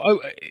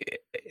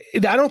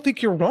don't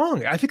think you're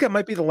wrong. I think that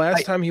might be the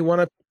last time he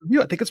won a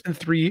pay-per-view. I think it's been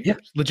 3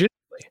 years,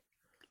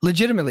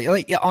 legitimately,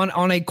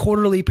 on a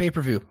quarterly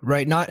pay-per-view,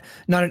 right? Not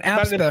an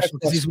app special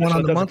because he's won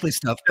on the monthly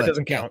stuff. That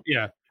doesn't count.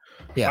 Yeah.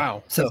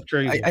 Wow. So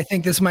I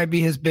think this might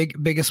be his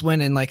biggest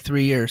win in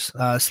 3 years.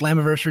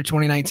 Slammiversary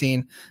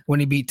 2019 when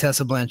he beat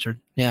Tessa Blanchard.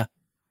 Yeah.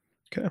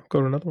 Okay.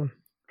 Go to another one.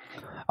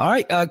 All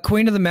right,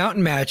 Queen of the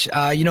Mountain match.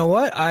 You know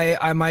what?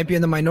 I might be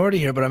in the minority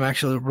here, but I'm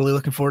actually really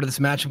looking forward to this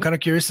match. I'm kind of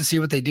curious to see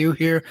what they do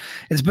here.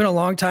 It's been a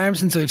long time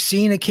since we've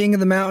seen a King of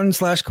the Mountain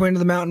 / Queen of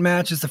the Mountain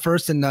match. It's the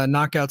first in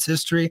Knockouts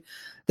history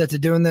that they're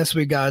doing this.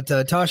 We got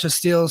Tasha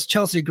Steelz,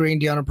 Chelsea Green,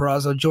 Deonna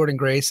Purrazzo, Jordynne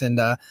Grace, and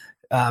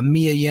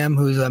Mia Yim,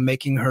 who's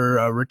making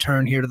her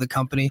return here to the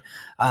company.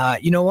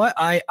 You know what?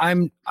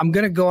 I'm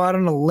gonna go out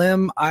on a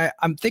limb.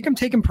 I'm taking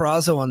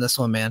Purrazzo on this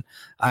one, man.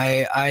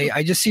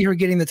 I just see her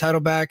getting the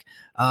title back.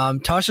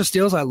 Tasha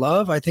Steelz, I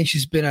love. I think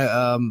she's been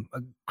a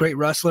great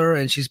wrestler,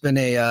 and she's been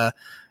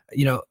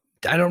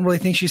I don't really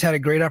think she's had a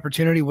great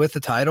opportunity with the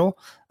title,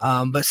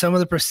 but some of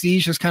the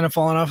prestige has kind of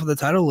fallen off of the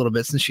title a little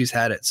bit since she's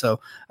had it.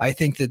 So I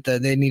think that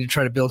they need to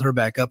try to build her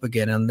back up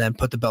again and then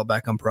put the belt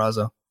back on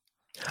Purrazzo.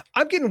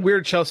 I'm getting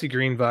weird Chelsea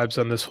Green vibes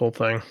on this whole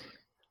thing.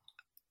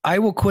 I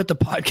will quit the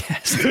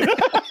podcast.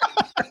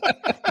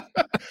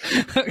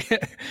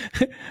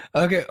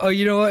 Okay. Oh,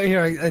 you know what?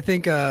 Here, I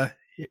think.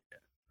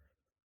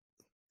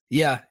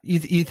 Yeah,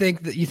 you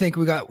think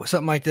we got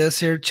something like this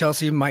here?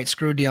 Chelsea might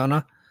screw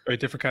Deonna. Very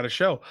different kind of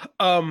show.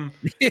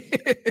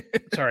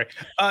 Sorry.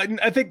 I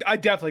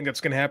definitely think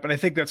that's going to happen. I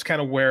think that's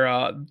kind of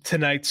where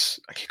tonight's,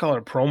 I can't call it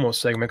a promo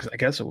segment because I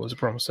guess it was a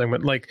promo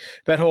segment. Like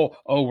that whole,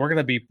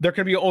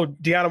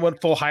 Deonna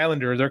went full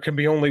Highlander. There can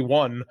be only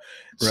one.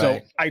 Right. So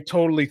I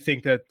totally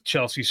think that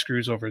Chelsea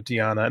screws over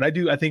Deonna. And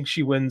I think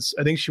she wins.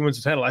 I think she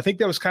wins the title. I think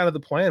that was kind of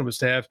the plan, was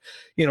to have,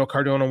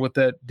 Cardona with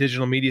that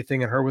digital media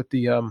thing and her with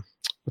the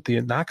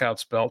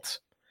Knockouts belt.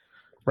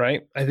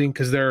 Right. I think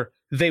because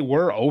they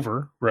were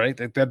over, right?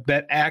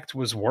 That act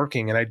was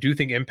working, and I do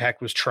think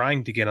Impact was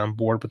trying to get on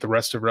board with the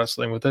rest of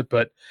wrestling with it,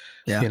 but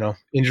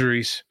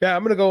injuries. Yeah,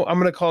 I'm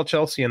gonna call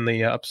Chelsea in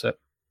the upset.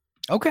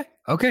 Okay,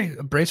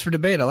 a brace for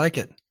debate. I like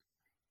it.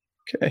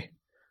 Okay.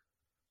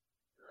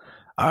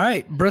 All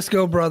right,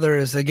 Briscoe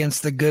Brothers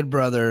against the Good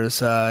Brothers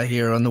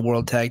here on the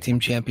World Tag Team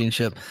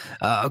Championship.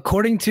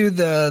 According to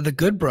the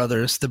Good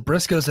Brothers, the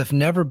Briscoes have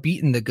never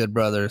beaten the Good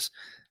Brothers.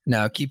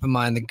 Now, keep in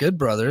mind the Good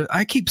Brothers.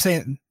 I keep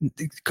saying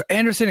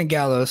Anderson and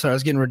Gallows. Sorry, I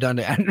was getting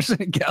redundant. Anderson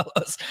and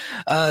Gallows.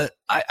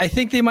 I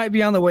think they might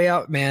be on the way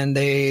out, man.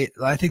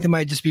 I think they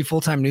might just be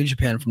full-time New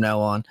Japan from now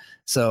on.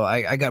 So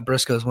I got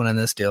Briscoes winning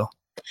this deal.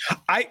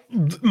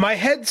 My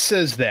head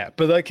says that,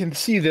 but I can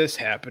see this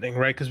happening,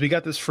 right? Because we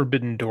got this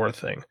Forbidden Door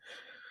thing,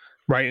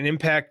 right? And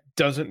Impact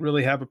doesn't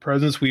really have a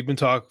presence. We've been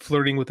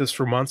flirting with this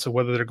for months of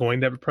whether they're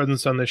going to have a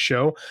presence on this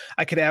show.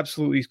 I could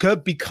absolutely,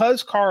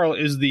 because Carl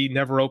is the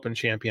Never Open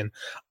champion,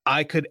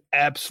 I could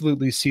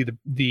absolutely see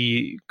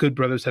the Good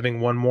Brothers having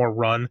one more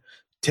run,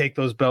 take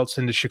those belts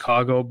into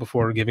Chicago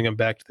before giving them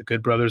back to the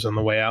Good Brothers on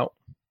the way out.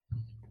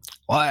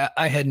 Well,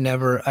 I had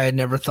never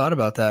thought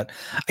about that.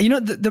 You know,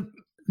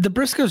 the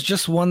Briscoes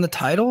just won the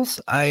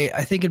titles. I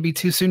think it'd be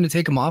too soon to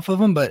take them off of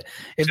them, but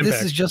if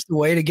this is just the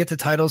way to get the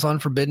titles on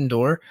Forbidden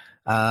Door,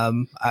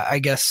 I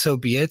guess so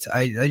be it.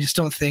 I just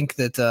don't think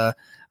that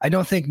I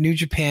don't think New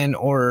Japan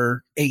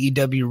or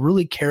AEW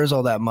really cares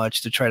all that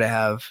much to try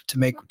to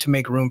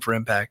make room for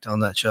Impact on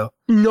that show.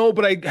 No,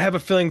 but I have a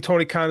feeling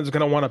Tony Khan is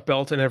going to want a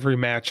belt in every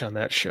match on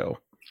that show.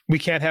 We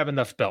can't have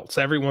enough belts.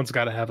 Everyone's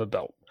got to have a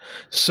belt.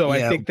 So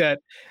yeah.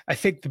 I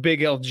think the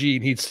big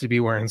LG needs to be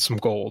wearing some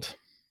gold.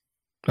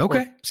 Okay.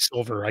 Or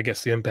silver. I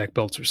guess the Impact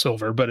belts are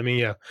silver, but I mean,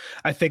 yeah,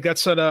 I think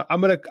that's I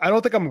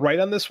don't think I'm right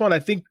on this one. I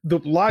think the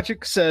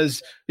logic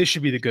says it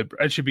should be the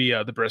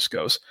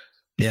Briscoes.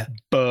 Yeah.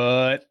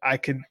 But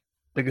like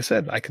I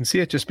said, I can see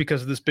it just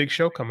because of this big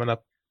show coming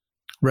up.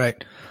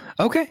 Right.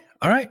 Okay.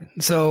 All right.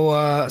 So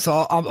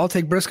I'll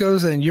take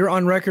Briscoes, and you're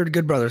on record.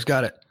 Good Brothers.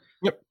 Got it.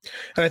 Yep.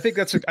 And I think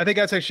that's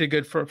actually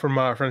good from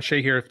our friend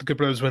Shay here. If the Good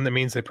Brothers win, that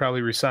means they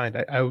probably resigned.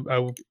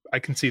 I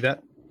can see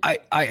that. I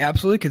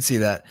absolutely could see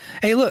that.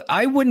 Hey, look,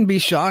 I wouldn't be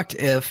shocked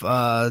if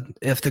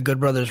the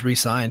Good Brothers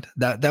re-signed.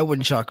 That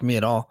wouldn't shock me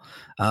at all.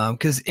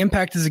 Because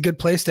Impact is a good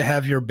place to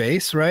have your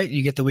base, right?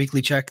 You get the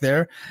weekly check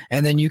there,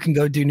 and then you can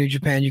go do New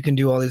Japan. You can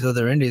do all these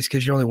other indies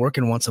because you're only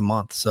working once a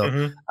month.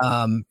 So,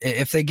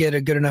 if they get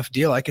a good enough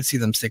deal, I could see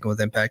them sticking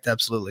with Impact.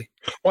 Absolutely.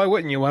 Why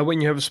wouldn't you? Why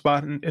wouldn't you have a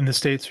spot in the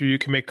States where you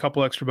can make a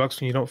couple extra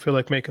bucks when you don't feel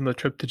like making the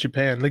trip to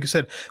Japan? Like I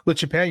said, with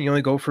Japan, you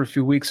only go for a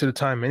few weeks at a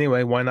time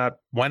anyway. Why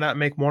not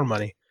make more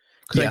money?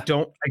 Because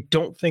I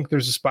don't think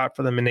there's a spot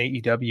for them in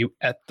AEW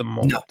at the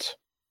moment.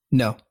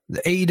 No, the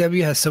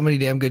AEW has so many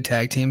damn good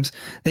tag teams.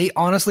 They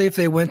honestly, if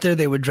they went there,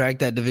 they would drag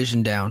that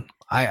division down.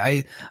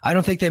 I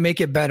don't think they make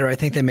it better. I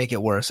think they make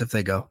it worse if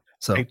they go.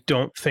 So I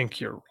don't think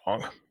you're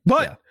wrong.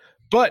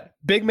 But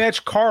Big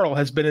Match Carl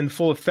has been in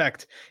full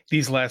effect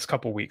these last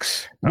couple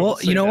weeks. Well,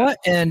 you know what?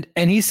 And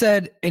he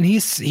said, and he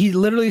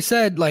literally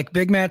said, like,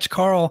 Big Match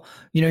Carl,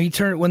 you know, he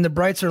turned, when the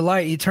brights are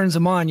light, he turns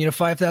them on,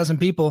 5,000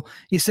 people.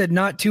 He said,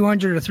 not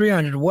 200 or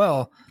 300.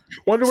 Well,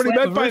 wonder what he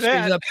meant by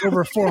that. Up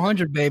over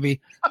 400, baby.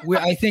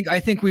 I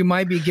think we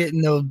might be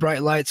getting those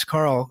bright lights,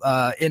 Carl,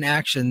 in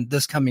action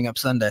this coming up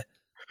Sunday.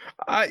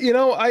 He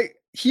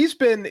has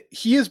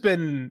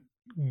been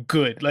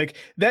good. Like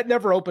that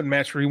Never Open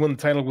match where he won the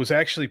title was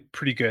actually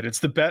pretty good. It's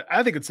the best.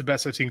 I think it's the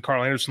best I've seen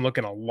Carl Anderson look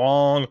in a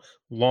long,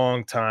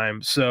 long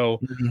time.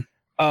 So,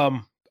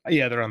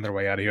 yeah, they're on their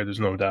way out of here. There's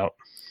no doubt.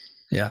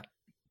 Yeah.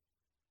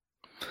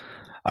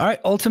 All right,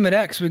 Ultimate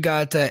X. We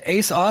got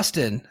Ace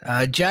Austin,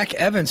 Jack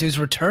Evans, who's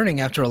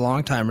returning after a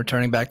long time,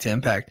 returning back to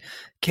Impact.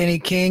 Kenny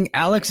King,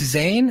 Alex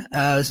Zane,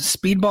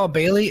 Speedball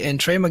Bailey, and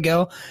Trey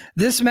Miguel.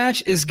 This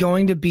match is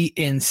going to be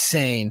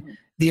insane.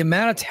 The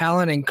amount of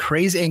talent and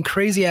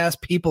crazy ass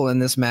people in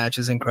this match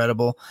is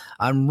incredible.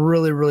 I'm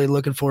really, really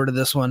looking forward to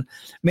this one,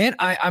 man.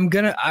 I'm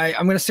gonna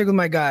stick with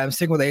my guy. I'm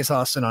sticking with Ace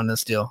Austin on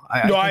this deal.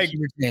 I think he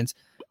retains.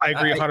 I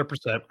agree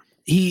 100%.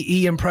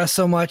 He impressed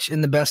so much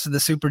in the Best of the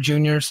Super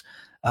Juniors.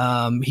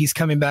 He's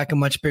coming back a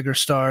much bigger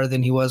star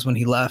than he was when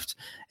he left,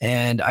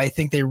 and I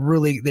think they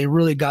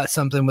really got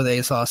something with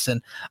Ace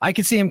Austin. I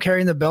could see him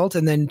carrying the belt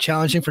and then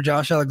challenging for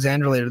Josh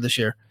Alexander later this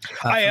year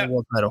for the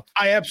world title.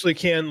 I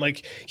absolutely can.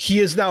 Like, he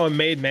is now a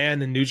made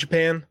man in New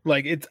Japan.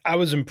 Like, I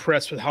was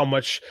impressed with how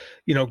much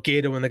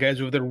Gato and the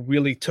guys over there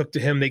really took to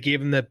him. They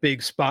gave him that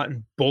big spot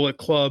in Bullet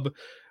Club.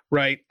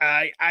 Right.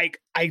 I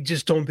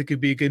just don't think it'd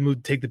be a good move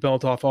to take the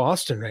belt off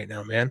Austin right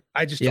now, man.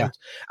 I just don't.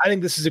 I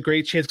think this is a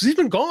great chance because he's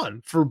been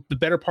gone for the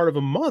better part of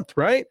a month,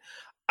 right?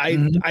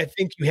 I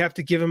think you have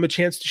to give him a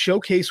chance to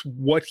showcase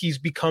what he's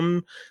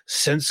become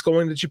since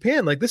going to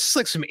Japan. Like, this is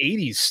like some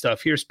 80s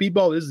stuff here.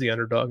 Speedball is the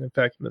underdog, in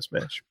fact, in this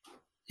match.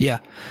 Yeah.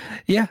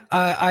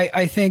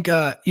 I think,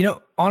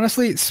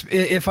 honestly,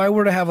 if I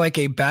were to have like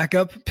a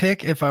backup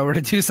pick, if I were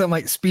to do something,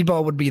 like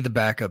Speedball would be the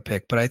backup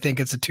pick, but I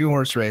think it's a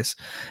 2-horse race.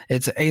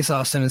 It's Ace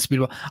Austin and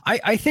Speedball.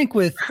 I think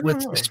with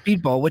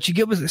Speedball, what you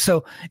get was,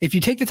 so if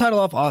you take the title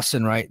off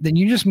Austin, right, then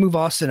you just move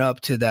Austin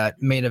up to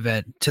that main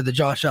event, to the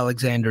Josh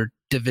Alexander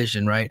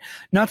division, right?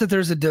 Not that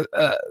there's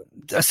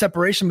a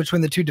separation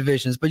between the two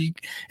divisions, but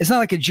it's not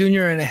like a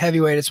junior and a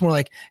heavyweight. It's more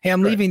like, hey,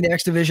 I'm leaving the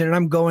X division and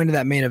I'm going to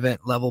that main event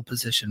level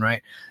position,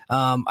 right?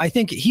 I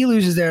think he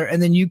loses there,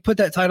 and then you put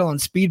that title on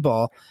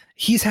Speedball,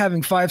 he's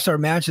having 5-star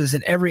matches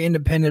in every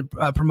independent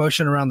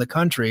promotion around the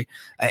country,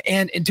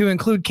 and to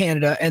include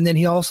Canada. And then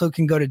he also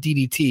can go to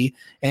DDT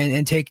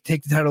and take the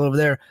title over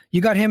there.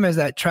 You got him as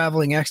that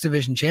traveling X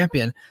Division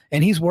champion,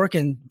 and he's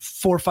working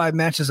 4 or 5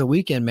 matches a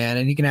weekend, man.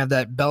 And he can have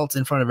that belt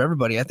in front of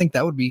everybody. I think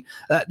that would be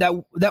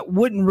that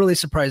wouldn't really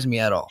surprise me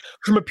at all.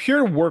 From a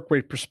pure work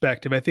rate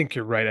perspective, I think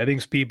you're right. I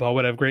think Speedball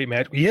would have a great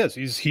match. He is.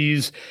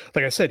 He's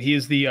like I said, he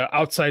is the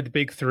outside the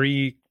big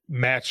three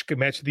match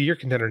of the year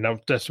contender now.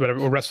 Just whatever,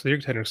 or rest of the year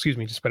contender. Excuse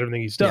me, just about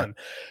everything he's done.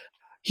 Yeah.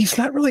 He's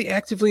not really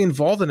actively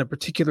involved in a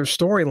particular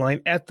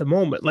storyline at the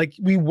moment. Like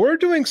we were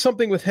doing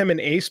something with him and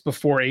Ace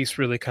before Ace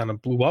really kind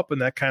of blew up,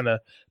 and that's kind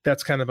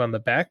of on the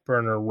back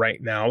burner right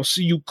now.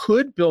 So you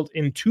could build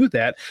into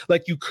that.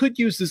 Like you could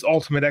use this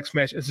Ultimate X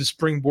match as a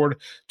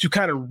springboard to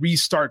kind of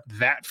restart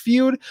that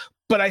feud.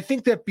 But I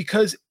think that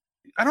because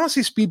I don't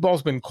say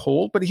Speedball's been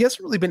cold, but he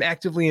hasn't really been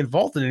actively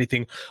involved in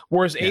anything.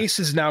 Whereas Ace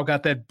has now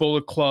got that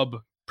Bullet Club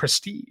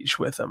prestige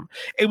with him.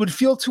 It would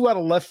feel too out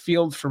of left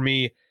field for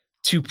me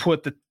to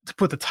put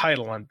the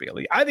title on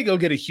Bayley. I think he'll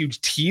get a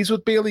huge tease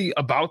with Bayley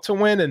about to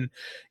win, and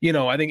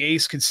I think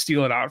Ace could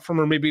steal it out from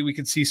her. Maybe we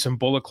could see some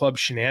Bullet Club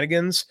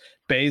shenanigans.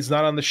 Bay's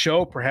not on the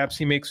show. Perhaps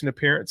he makes an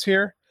appearance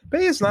here.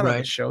 Bay is not on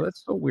the show.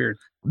 That's so weird.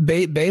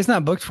 Bay's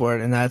not booked for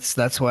it, and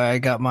that's why I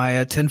got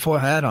my tinfoil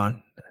hat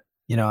on.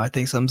 I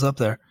think something's up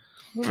there.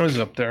 What is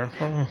up there?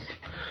 Oh.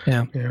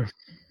 Yeah.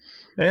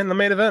 And the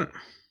main event.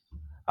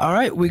 All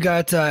right, we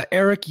got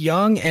Eric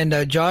Young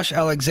and Josh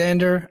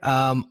Alexander.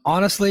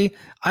 Honestly,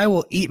 I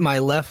will eat my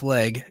left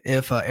leg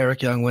if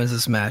Eric Young wins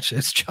this match.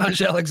 It's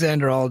Josh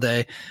Alexander all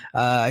day.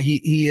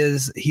 He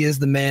is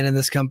the man in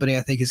this company.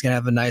 I think he's gonna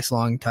have a nice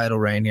long title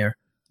reign here.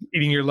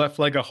 Eating your left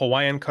leg, a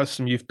Hawaiian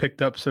custom you've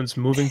picked up since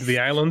moving to the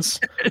islands?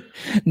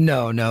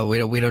 No, we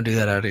don't do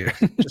that out here.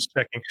 Just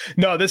checking.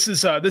 No, this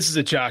is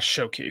a Josh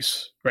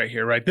showcase right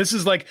here, right? This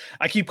is like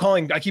I keep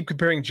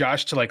comparing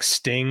Josh to like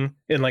Sting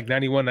in like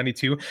 91,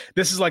 92.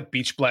 This is like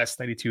Beach Blast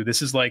 92.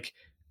 This is like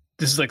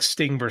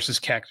Sting versus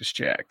Cactus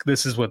Jack.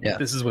 This is what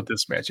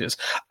this match is.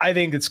 I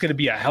think it's going to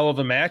be a hell of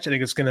a match. I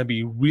think it's going to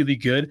be really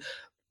good,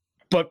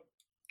 but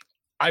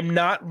I'm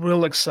not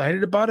real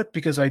excited about it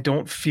because I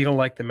don't feel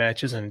like the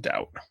match is in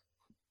doubt.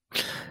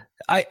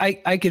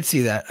 I could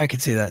see that.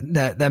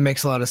 That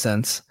makes a lot of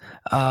sense.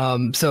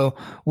 So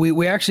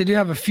we actually do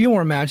have a few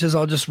more matches.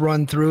 I'll just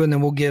run through and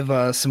then we'll give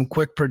some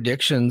quick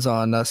predictions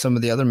on some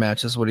of the other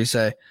matches. What do you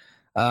say?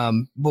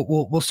 But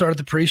we'll start at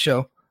the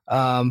pre-show.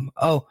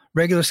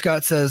 Regular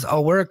Scott says,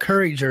 I'll wear a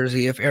Curry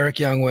jersey if Eric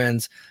Young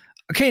wins.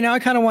 Okay, now I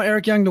kind of want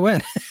Eric Young to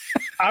win.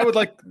 I'd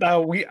like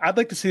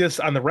to see this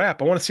on the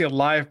wrap. I want to see a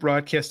live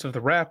broadcast of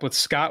the wrap with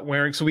Scott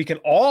wearing so we can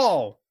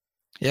all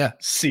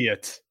see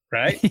it,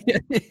 right?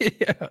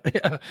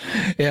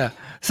 Yeah.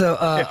 So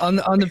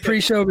on the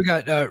pre-show, we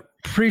got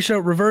pre-show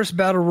reverse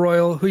battle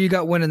royal. Who you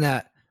got winning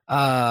that?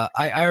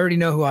 I already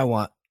know who I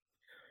want.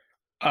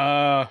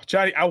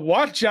 Johnny, I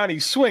want Johnny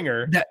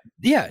Swinger.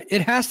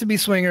 It has to be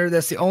Swinger.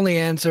 That's the only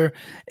answer.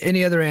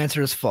 Any other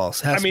answer is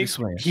false. To be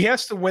Swinger. He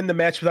has to win the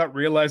match without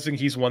realizing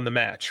he's won the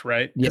match,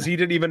 right? Because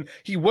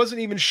he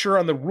wasn't even sure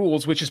on the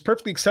rules, which is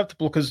perfectly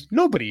acceptable because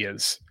nobody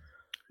is.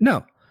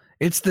 No,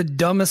 it's the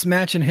dumbest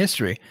match in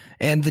history,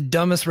 and the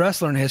dumbest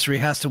wrestler in history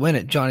has to win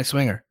it. Johnny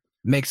Swinger.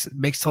 Makes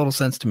total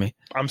sense to me.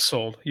 I'm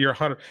sold. You're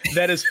 100.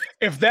 That is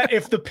if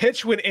the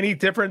pitch went any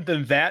different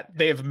than that,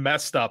 they have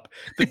messed up.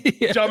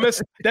 The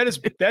dumbest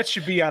that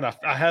should be on a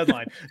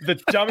headline. The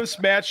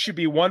dumbest match should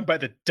be won by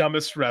the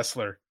dumbest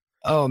wrestler.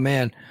 Oh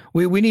man,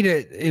 we need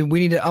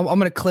to. I'm going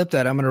to clip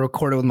that. I'm going to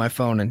record it with my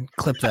phone and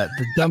clip that.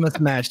 The dumbest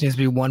match needs to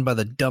be won by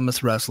the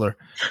dumbest wrestler.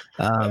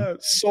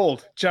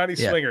 Sold. Johnny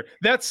Swinger.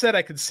 That said,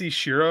 I could see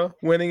Shira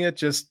winning it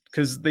just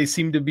because they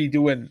seem to be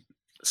doing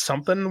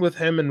something with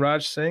him and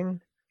Raj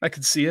Singh. I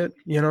could see it,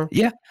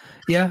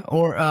 Yeah.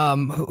 Or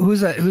who's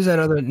that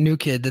other new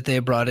kid that they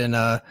brought in?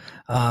 God,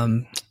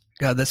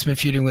 that's been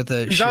feuding with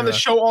the. He's Shira. on the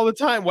show all the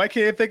time. Why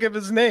can't I think of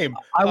his name?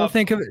 I will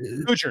think of it.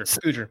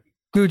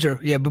 Gujar.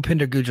 Yeah,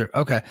 Bhupinder Gujar.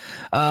 Okay.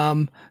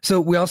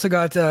 So we also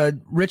got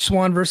Rich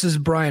Swann versus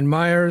Brian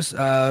Myers,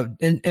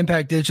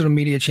 Impact Digital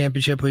Media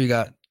Championship. Who you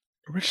got?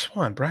 Rich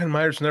Swann. Brian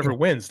Myers never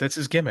wins. That's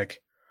his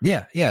gimmick.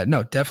 Yeah.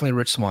 No, definitely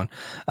Rich Swann.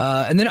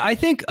 And then I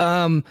think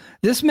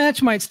this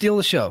match might steal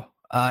the show.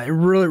 It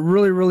really,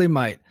 really, really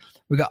might.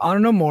 We got Honor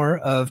No More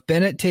of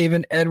Bennett,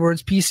 Taven,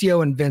 Edwards,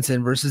 PCO, and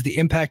Vincent versus the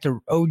Impact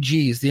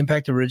OGs, the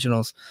Impact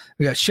Originals.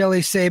 We got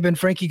Shelly Sabin,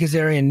 Frankie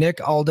Kazarian,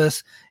 Nick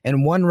Aldis,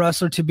 and one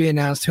wrestler to be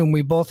announced, whom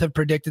we both have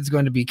predicted is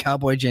going to be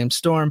Cowboy James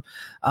Storm.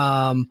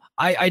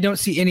 I don't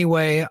see any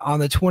way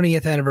on the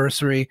 20th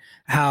anniversary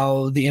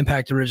how the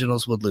Impact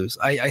Originals would lose.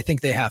 I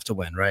think they have to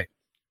win, right?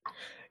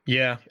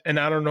 Yeah, and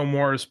Honor No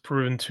More is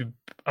proven to,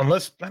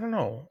 unless I don't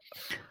know.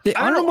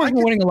 Honor No More's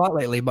been winning a lot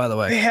lately, by the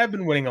way. They have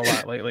been winning a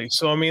lot lately.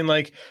 So I mean,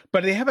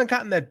 but they haven't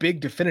gotten that big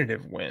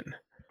definitive win,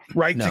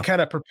 right? No. To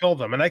kind of propel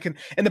them. And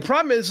the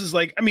problem is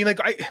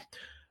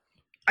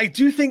I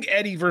do think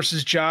Eddie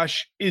versus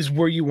Josh is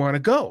where you want to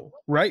go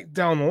right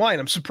down the line.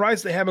 I'm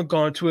surprised they haven't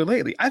gone to it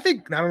lately. I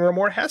think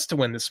Nakamura has to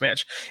win this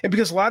match. And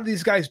because a lot of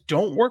these guys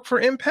don't work for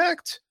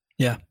Impact,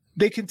 yeah,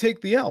 they can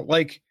take the L.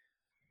 Like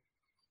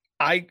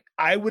I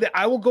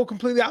will go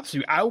completely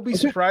opposite. I will be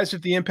surprised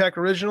if the Impact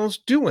Originals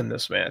do win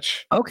this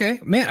match. Okay,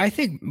 man, I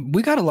think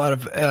we got a lot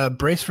of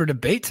brace for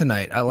debate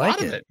tonight. I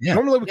like it. Yeah.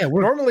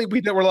 Normally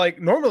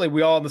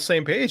we all on the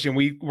same page and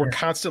we're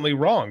constantly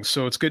wrong.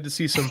 So it's good to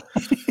see some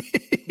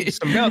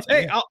balance.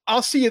 Hey,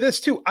 I'll see you this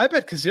too. I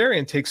bet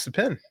Kazarian takes the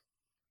pin.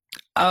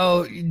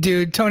 Oh,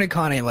 dude, Tony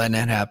Khan ain't letting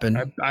that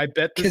happen. I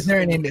bet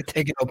Kazarian ain't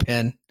taking no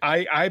pin.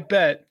 I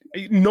bet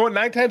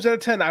 9 times out of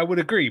 10 I would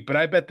agree, but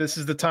I bet this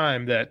is the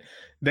time that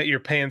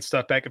you're paying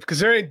stuff back. If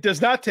Kazarian does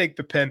not take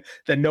the pin,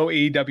 then no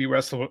AEW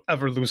wrestler will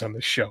ever lose on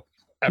this show.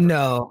 Ever.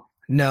 No.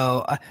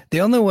 The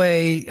only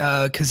way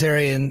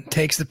Kazarian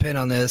takes the pin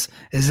on this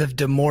is if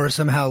D'Amore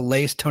somehow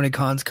laced Tony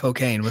Khan's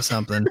cocaine with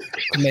something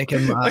to make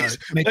him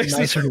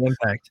nicer to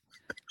Impact.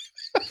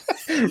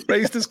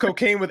 Raised his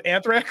cocaine with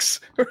anthrax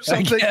or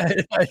something.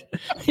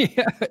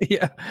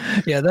 Yeah.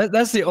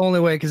 That's the only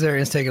way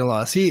Kazarian's taking a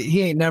loss.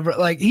 He ain't never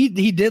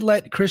he did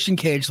let Christian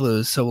Cage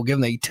lose, so we'll give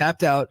him that. He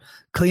tapped out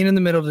clean in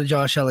the middle of the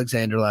Josh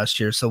Alexander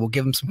last year, so we'll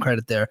give him some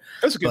credit there.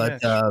 That's a good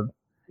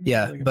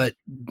match. But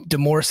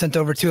D'Amore sent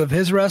over 2 of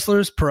his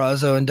wrestlers,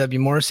 Perazo and W.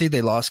 Morrissey.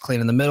 They lost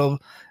clean in the middle.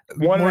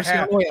 One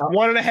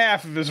and a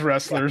half of his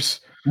wrestlers.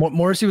 Yeah.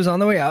 Morrissey was on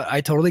the way out. I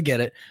totally get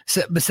it.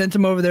 But sent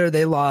him over there.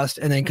 They lost,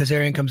 and then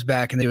Kazarian comes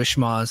back and they do a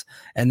schmoz,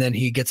 and then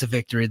he gets a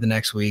victory the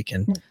next week.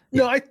 And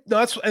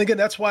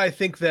that's why I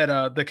think that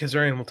the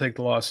Kazarian will take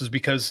the losses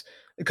because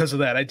of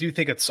that. I do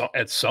think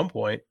at some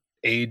point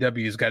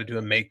AEW's got to do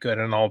a make good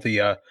on all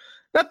the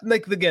not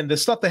like again the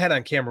stuff they had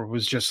on camera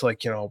was just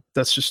like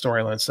that's just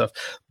storyline stuff.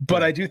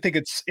 But I do think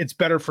it's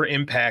better for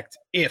Impact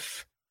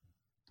if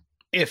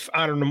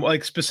I don't know,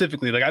 like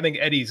specifically, like I think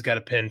Eddie's got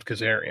to pin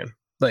Kazarian.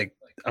 Like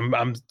I'm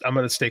going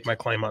to stake my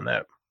claim on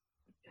that.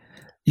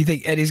 You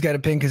think Eddie's got to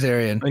pin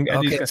Kazarian?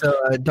 Okay, so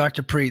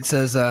Dr. Preet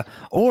says,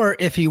 or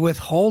if he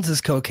withholds his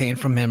cocaine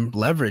from him,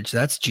 leverage.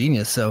 That's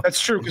genius. So that's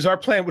true because our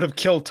plan would have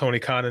killed Tony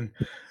Khan. And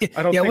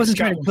I wasn't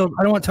trying to kill.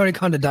 I don't want Tony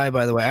Khan to die.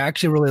 By the way, I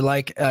actually really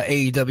like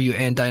AEW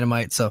and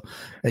Dynamite. So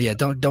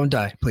don't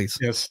die, please.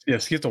 Yes. You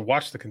have to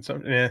watch the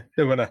consumption. Yeah,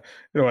 you don't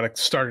want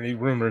to start any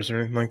rumors or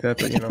anything like that.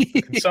 But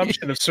the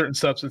consumption of certain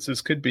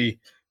substances could be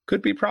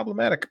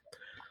problematic.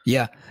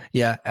 Yeah,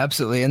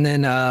 absolutely. And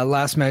then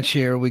last match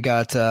here, we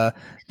got the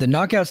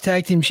Knockouts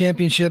Tag Team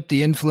Championship,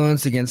 The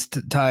Influence against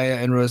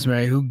Taya and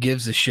Rosemary. Who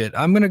gives a shit?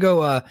 I'm going to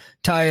go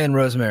Taya and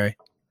Rosemary.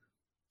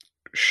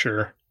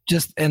 Sure.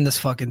 Just end this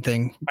fucking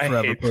thing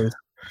forever, please.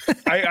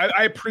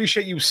 I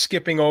appreciate you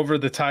skipping over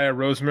the Taya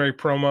Rosemary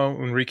promo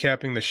when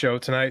recapping the show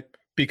tonight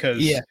because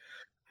I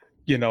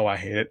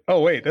hate it.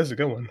 Oh wait, that's a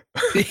good one.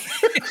 I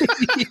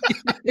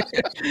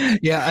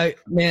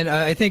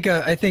think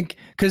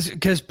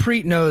because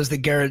Preet knows that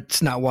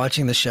Garrett's not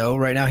watching the show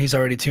right now. He's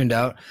already tuned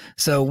out.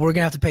 So we're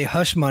gonna have to pay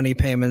hush money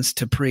payments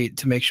to Preet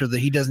to make sure that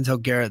he doesn't tell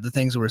Garrett the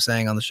things we're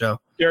saying on the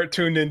show. Garrett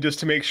tuned in just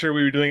to make sure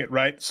we were doing it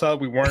right. So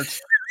we weren't.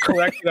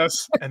 Corrected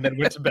us and then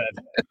went to bed.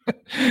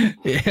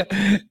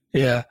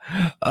 Yeah.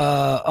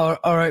 All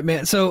right,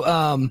 man. So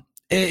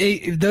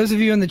those of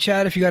you in the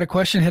chat, if you got a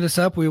question, hit us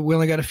up. We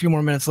only got a few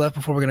more minutes left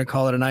before we're going to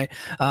call it a night.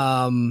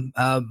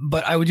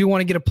 But I do want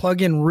to get a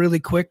plug in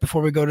really quick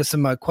before we go to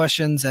some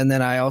questions. And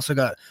then I also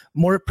got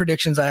more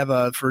predictions I have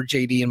for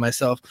JD and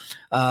myself.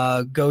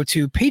 Go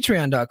to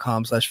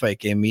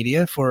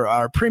patreon.com/FightGameMedia for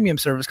our premium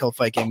service called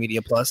Fight Game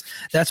Media Plus.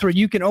 That's where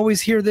you can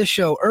always hear this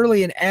show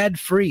early and ad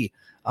free.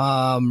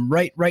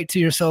 Right to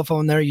your cell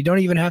phone there. You don't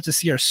even have to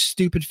see our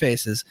stupid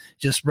faces,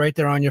 just right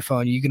there on your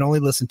phone. You can only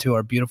listen to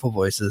our beautiful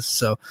voices.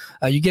 So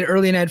you get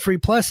early and ad free.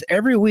 Plus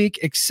every week,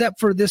 except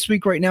for this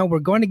week right now, we're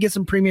going to get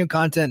some premium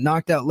content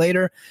knocked out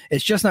later.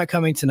 It's just not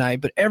coming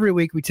tonight, but every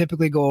week we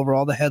typically go over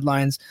all the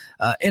headlines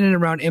in and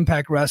around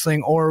Impact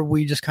Wrestling, or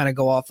we just kind of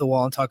go off the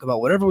wall and talk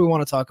about whatever we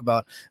want to talk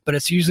about, but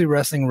it's usually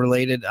wrestling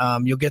related.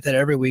 You'll get that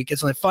every week.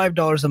 It's only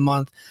 $5 a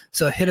month.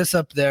 So hit us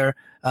up there.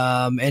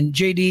 And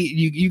JD,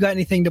 you got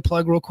anything to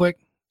plug real quick?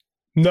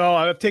 No,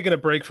 I've taken a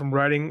break from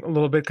writing a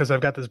little bit because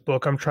I've got this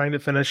book I'm trying to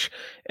finish,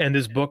 and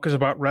this book is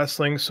about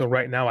wrestling. So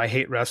right now I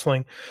hate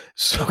wrestling.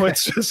 So okay.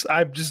 It's just,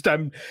 I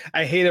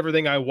hate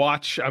everything I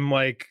watch. I'm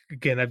like,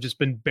 again, I've just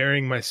been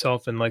burying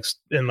myself in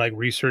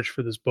research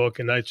for this book,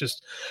 and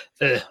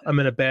I'm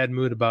in a bad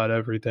mood about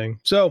everything.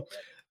 So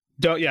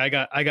I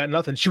got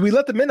nothing. Should we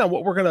let them in on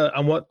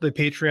what the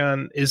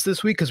Patreon is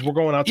this week? Because we're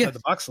going outside the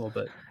box a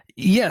little bit.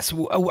 Yes,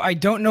 I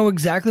don't know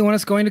exactly when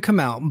it's going to come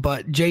out,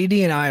 but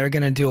JD and I are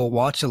going to do a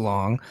watch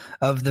along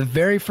of the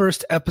very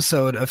first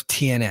episode of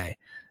TNA.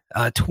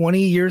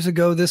 20 years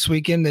ago this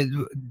weekend,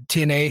 the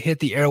TNA hit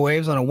the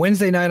airwaves on a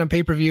Wednesday night on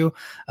pay-per-view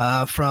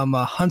from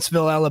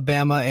Huntsville,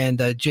 Alabama, and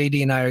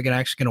JD and I are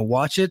actually going to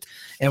watch it,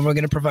 and we're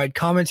going to provide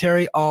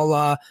commentary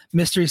a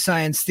Mystery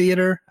Science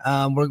Theater.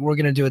 We're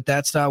going to do it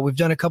that style. We've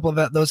done a couple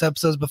of those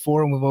episodes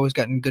before, and we've always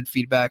gotten good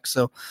feedback.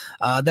 So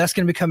that's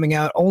going to be coming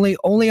out only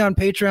on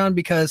Patreon,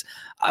 because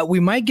we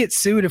might get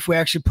sued if we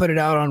actually put it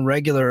out on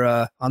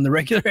the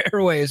regular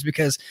airwaves,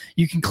 because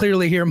you can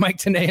clearly hear Mike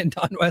Tenay and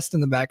Don West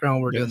in the background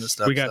when we're doing this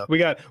stuff.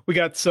 We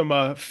got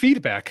some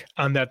feedback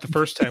on that the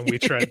first time we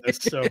tried this.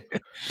 So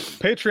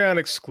Patreon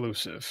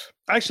exclusive.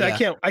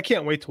 Actually, I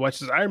can't wait to watch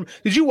this.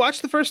 Did you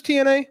watch the first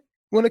TNA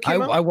when it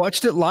came out? I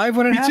watched it live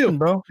when it happened,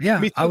 bro.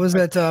 Yeah, I was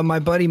at my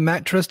buddy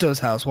Matt Tristo's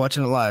house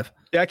watching it live.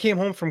 Yeah, I came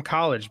home from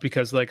college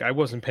because I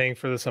wasn't paying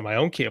for this on my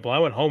own cable. I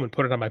went home and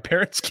put it on my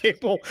parents'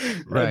 cable.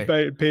 Right.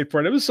 I paid for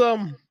it.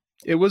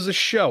 It was a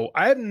show.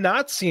 I had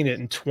not seen it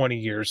in 20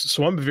 years,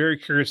 so I'm very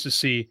curious to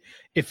see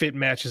if it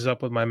matches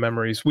up with my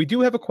memories. We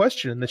do have a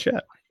question in the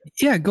chat.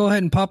 Yeah, go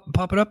ahead and pop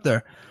it up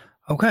there.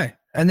 Okay.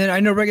 And then I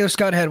know regular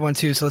Scott had one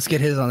too, so let's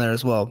get his on there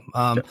as well.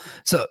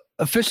 So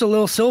official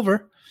Lil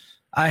Silver,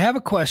 I have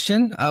a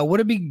question. Would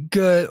it be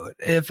good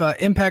if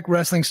Impact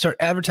Wrestling start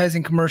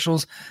advertising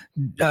commercials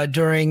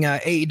during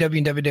AEW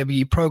and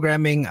WWE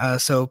programming,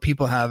 so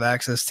people have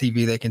access to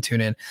TV they can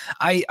tune in?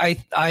 I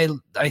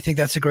think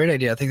that's a great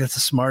idea. I think that's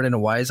a smart and a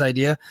wise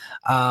idea.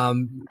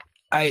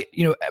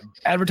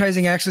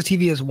 Advertising access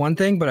TV is one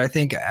thing, but I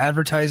think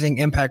advertising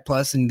Impact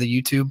Plus and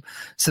the YouTube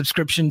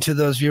subscription to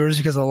those viewers,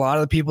 because a lot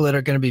of the people that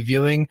are going to be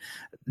viewing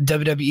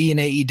WWE and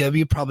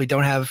AEW probably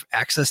don't have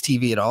access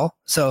TV at all.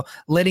 So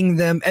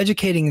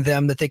educating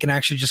them that they can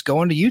actually just go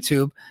onto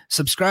YouTube,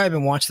 subscribe,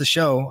 and watch the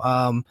show,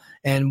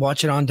 and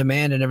watch it on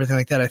demand and everything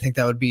like that. I think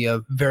that would be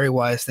a very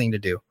wise thing to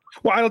do.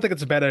 Well, I don't think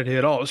it's a bad idea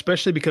at all,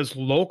 especially because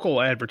local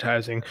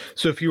advertising.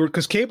 So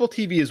because cable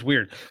TV is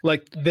weird,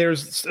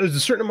 there's a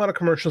certain amount of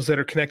commercials that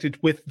are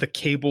connected with the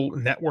cable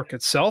network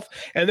itself,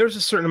 and there's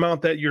a certain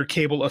amount that your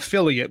cable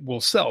affiliate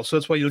will sell. So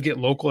that's why you'll get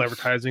local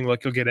advertising, you'll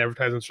get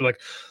advertisements for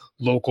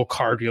local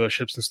car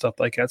dealerships and stuff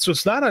like that. So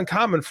it's not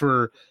uncommon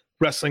for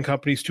wrestling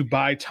companies to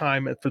buy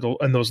time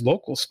in those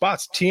local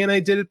spots.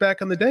 TNA did it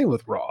back in the day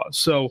with Raw.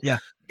 So yeah,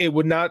 it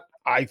would not.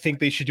 I think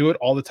they should do it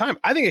all the time.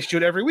 I think they should do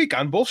it every week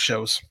on both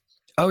shows.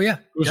 Oh, yeah.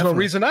 There's definitely no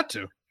reason not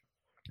to.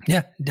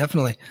 Yeah,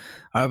 definitely.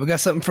 All right, we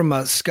got something from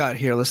Scott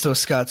here. Let's do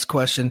Scott's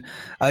question.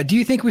 Do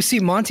you think we see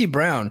Monty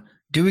Brown?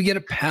 Do we get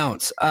a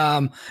pounce?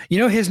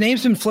 His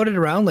name's been floated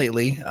around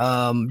lately,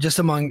 just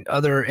among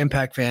other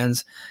Impact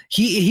fans.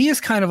 He is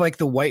kind of like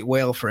the white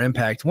whale for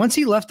Impact. Once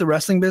he left the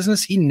wrestling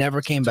business, he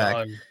never came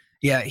back.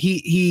 Yeah,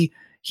 he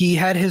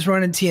had his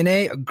run in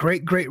TNA, a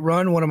great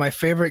run, one of my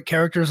favorite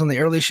characters on the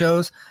early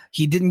shows.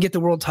 He didn't get the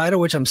world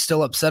title, which I'm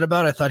still upset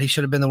about. I thought he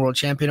should have been the world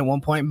champion at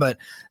one point, but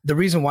the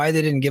reason why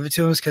they didn't give it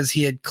to him is because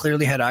he had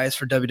clearly had eyes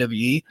for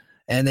WWE,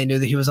 and they knew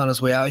that he was on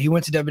his way out. He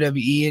went to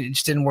WWE, and it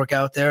just didn't work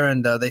out there,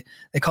 and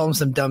they called him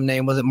some dumb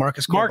name. Was it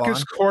Marcus Corvon?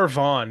 Marcus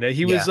Corvon.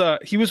 He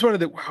was one of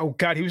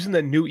the he was in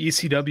the new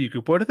ECW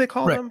group. What did they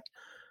call him?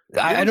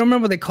 I don't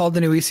remember what they called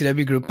the new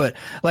ECW group, but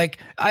I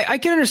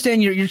can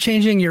understand you're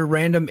changing your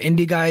random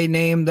indie guy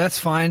name. That's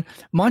fine.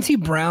 Monty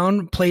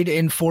Brown played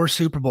in 4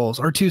 Super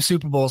Bowls or 2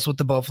 Super Bowls with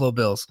the Buffalo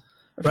Bills,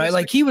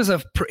 right? He was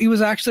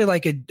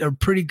actually a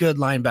pretty good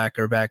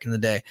linebacker back in the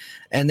day,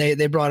 and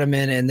they brought him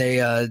in, and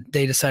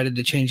they decided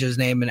to change his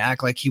name and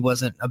act like he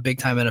wasn't a big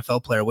time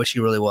NFL player, which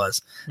he really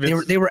was.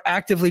 They were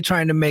actively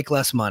trying to make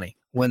less money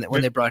when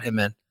they brought him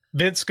in.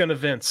 Vince gonna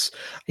Vince.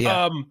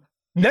 Yeah.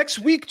 Next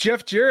week,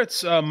 Jeff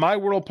Jarrett's My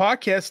World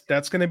podcast,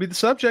 that's going to be the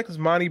subject, is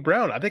Monty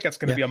Brown. I think that's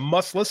going to be a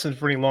must listen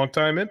for any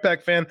long-time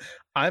Impact fan.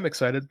 I'm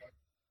excited.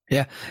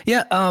 Yeah.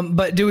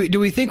 But do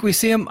we think we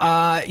see him?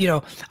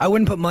 I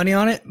wouldn't put money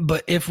on it,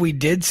 but if we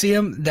did see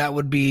him, that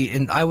would be,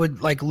 and I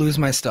would lose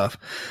my stuff.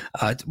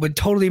 Would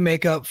totally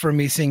make up for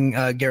me seeing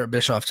Garrett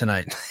Bischoff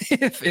tonight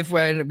if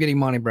we end up getting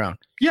Monty Brown.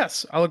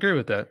 Yes, I'll agree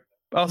with that.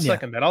 I'll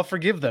second that. I'll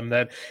forgive them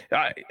that.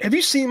 Have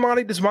you seen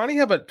Monty? Does Monty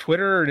have a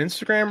Twitter or an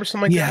Instagram or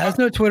something like that? Yeah, has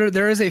no Twitter.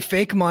 There is a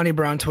fake Monty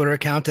Brown Twitter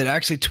account that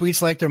actually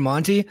tweets like they're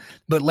Monty,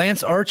 but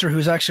Lance Archer,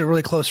 who's actually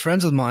really close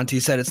friends with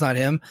Monty, said it's not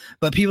him,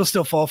 but people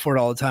still fall for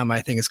it all the time.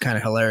 I think it's kind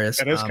of hilarious.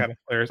 It is kind of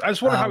hilarious. I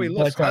just wonder how he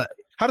looks.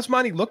 How does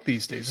Monty look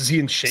these days? Is he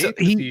in shape?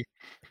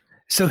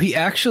 So he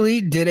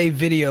actually did a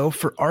video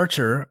for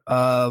Archer,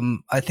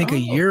 I think a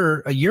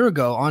year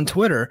ago on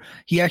Twitter.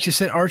 He actually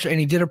sent Archer, and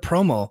he did a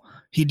promo.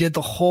 He did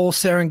the whole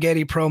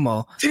Serengeti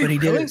promo, but he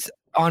did it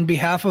on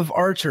behalf of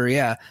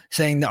Archer,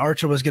 saying that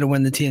Archer was going to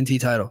win the TNT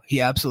title. He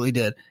absolutely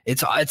did.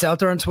 It's out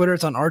there on Twitter.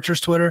 It's on Archer's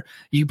Twitter.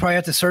 You probably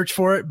have to search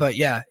for it, but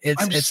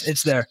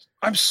it's there.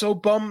 I'm so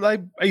bummed. I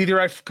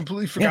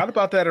completely forgot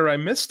about that, or I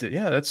missed it.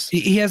 Yeah,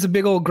 he has a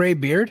big old gray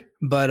beard,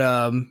 but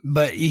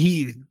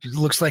he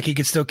looks like he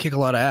could still kick a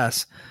lot of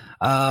ass.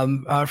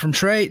 From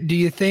Trey, do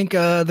you think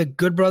the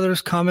Good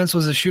Brothers comments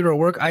was a shooter at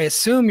work? I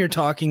assume you're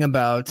talking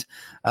about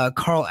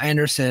Carl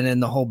Anderson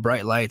and the whole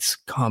bright lights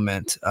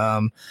comment.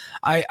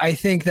 I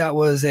think that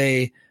was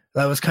a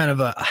That was kind of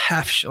a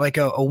like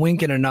a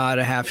wink and a nod,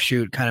 a half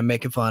shoot, kind of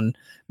making fun,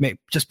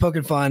 just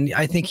poking fun.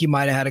 I think he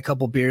might have had a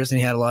couple beers and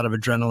he had a lot of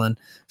adrenaline.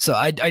 So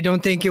I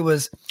don't think he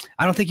was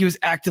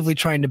actively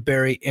trying to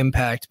bury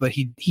Impact, but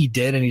he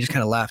did, and he just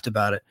kind of laughed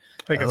about it.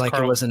 Like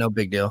Carl, it wasn't no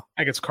big deal.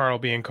 I guess Carl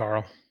being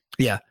Carl.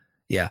 Yeah.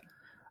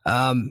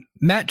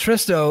 Matt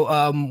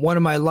Tristo, one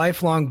of my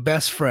lifelong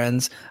best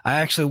friends. I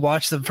actually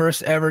watched the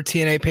first ever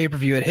TNA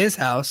pay-per-view at his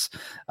house.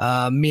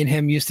 Me and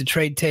him used to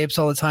trade tapes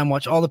all the time,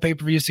 watch all the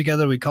pay-per-views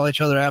together. We'd call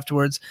each other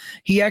afterwards.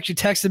 He actually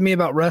texted me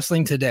about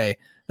wrestling today.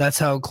 That's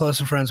how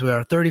close of friends we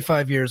are.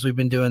 35 years we've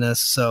been doing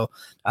this. So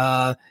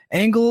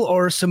Angle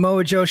or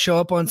Samoa Joe show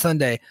up on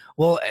Sunday.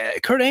 Well,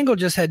 Kurt Angle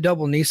just had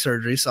double knee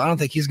surgery, so I don't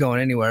think he's going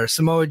anywhere.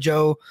 Samoa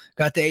Joe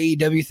got the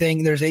AEW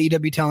thing. There's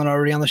AEW talent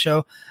already on the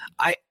show.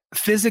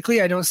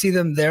 Physically, I don't see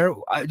them there.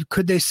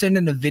 Could they send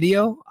in a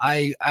video?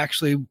 I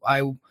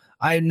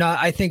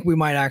think we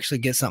might actually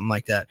get something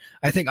like that.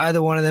 I think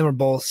either one of them or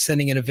both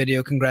sending in a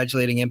video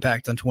congratulating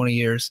Impact on 20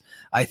 years,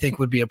 I think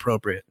would be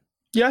appropriate.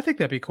 Yeah, I think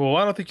that'd be cool.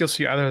 I don't think you'll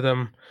see either of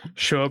them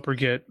show up or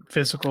get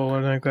physical or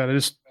anything like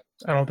that.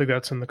 I don't think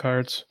that's in the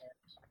cards.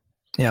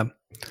 Yeah.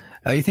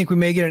 You think we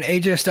may get an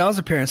AJ Styles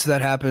appearance if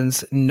that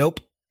happens? Nope.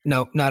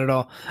 No, not at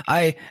all.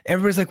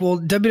 Everybody's like, well,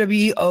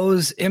 WWE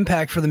owes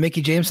Impact for the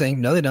Mickie James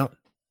thing. No, they don't.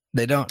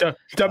 They don't.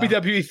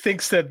 WWE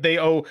thinks that they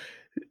owe.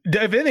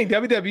 If anything,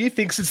 WWE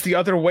thinks it's the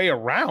other way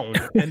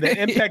around, and that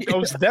Impact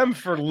owes them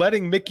for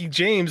letting Mickie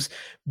James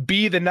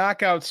be the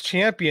Knockouts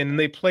champion, and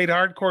they played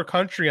Hardcore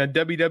Country on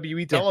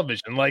WWE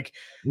television.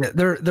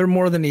 They're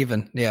more than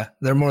even. Yeah,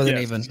 they're more than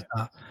even.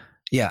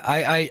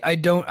 I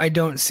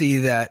don't see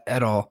that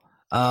at all.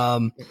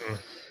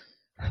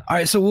 All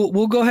right, so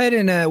we'll go ahead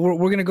and we're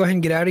going to go ahead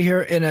and get out of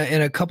here in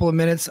a couple of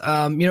minutes.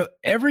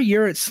 Every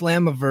year at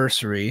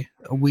Slammiversary,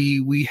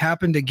 we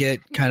happen to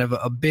get kind of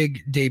a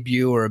big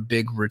debut or a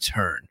big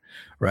return,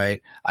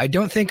 right? I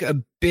don't think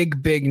a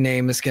big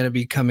name is going to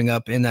be coming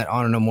up in that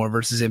Honor No More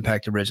versus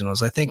Impact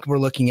Originals. I think we're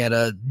looking at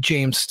a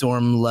James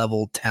Storm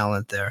level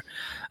talent there.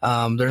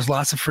 There's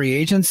lots of free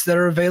agents that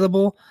are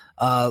available.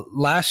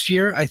 Last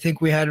year, I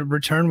think we had a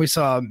return. We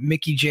saw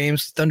Mickie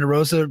James, Thunder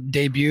Rosa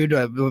debuted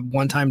a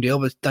one-time deal,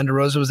 but Thunder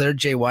Rosa was there.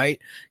 Jay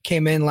White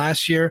came in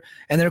last year.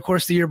 And then, of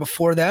course, the year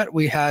before that,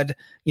 we had,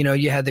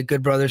 you had the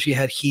Good Brothers, you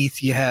had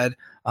Heath, you had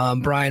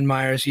Brian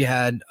Myers, you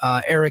had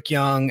Eric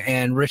Young,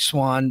 and Rich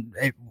Swann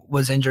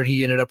was injured.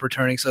 He ended up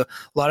returning. So a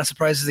lot of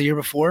surprises the year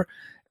before.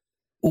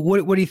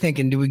 What are you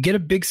thinking? Do we get a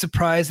big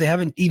surprise? They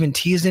haven't even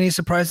teased any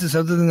surprises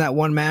other than that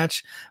one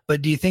match.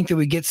 But do you think that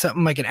we get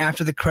something like an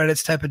after the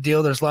credits type of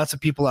deal? There's lots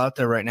of people out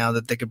there right now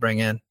that they could bring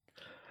in.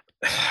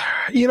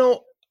 I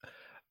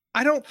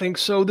don't think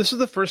so. This is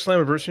the first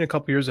Slammiversary in a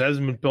couple years that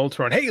hasn't been built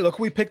around, hey, look,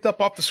 we picked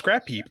up off the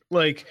scrap heap.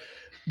 Like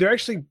they're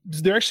actually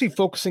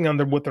focusing on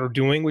what they're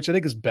doing, which I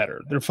think is better.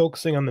 They're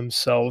focusing on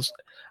themselves.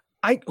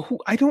 I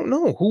don't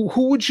know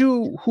who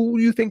do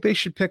you think they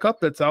should pick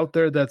up that's out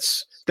there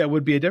that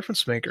would be a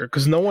difference maker,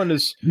 because no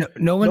one's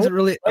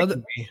really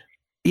other.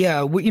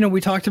 Yeah,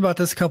 we talked about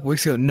this a couple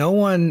weeks ago. No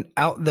one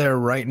out there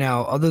right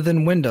now other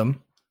than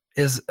Wyndham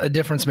is a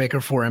difference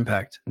maker for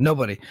Impact.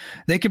 Nobody.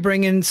 They could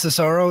bring in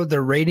Cesaro.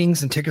 Their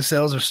ratings and ticket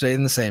sales are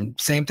staying the same.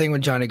 Same thing with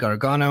Johnny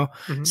Gargano.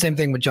 Mm-hmm. Same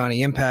thing with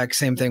Johnny Impact.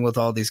 Same thing with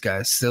all these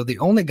guys. So the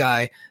only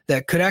guy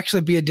that could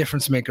actually be a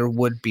difference maker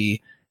would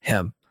be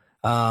him.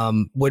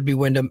 Would be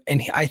Wyndham,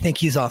 and I think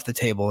he's off the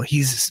table.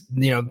 He's,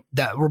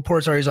 that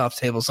reports are he's off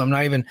the table, so I'm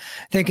not even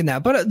thinking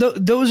that. But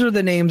those are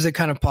the names that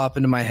kind of pop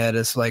into my head.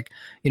 It's like,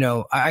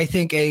 I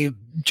think a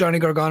Johnny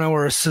Gargano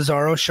or a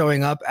Cesaro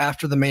showing up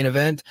after the main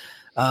event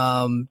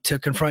to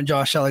confront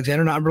Josh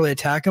Alexander, not really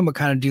attack him, but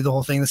kind of do the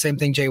whole thing, the same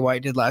thing Jay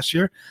White did last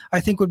year,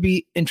 I think would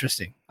be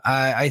interesting.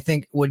 I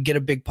think would get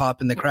a big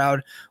pop in the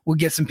crowd, would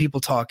get some people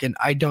talking.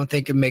 I don't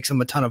think it makes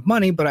them a ton of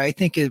money, but I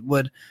think it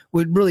would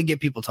really get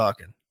people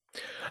talking.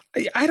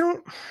 I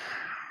don't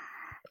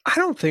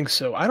think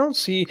so. I don't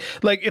see,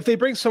 like, if they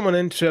bring someone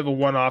in to have a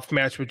one-off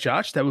match with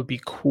Josh, that would be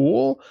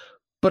cool.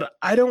 But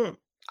I don't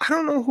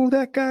know who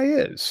that guy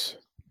is.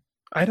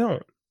 I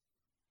don't.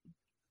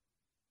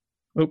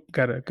 Oh,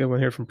 got a good one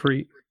here from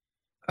Preet.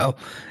 Oh,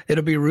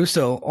 it'll be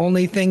Russo.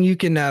 Only thing you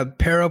can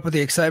pair up with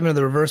the excitement of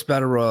the reverse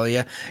battle royal.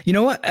 Yeah. You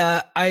know what?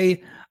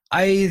 They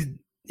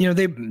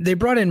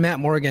brought in Matt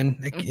Morgan.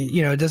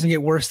 It doesn't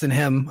get worse than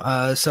him.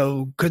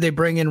 So could they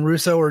bring in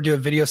Russo or do a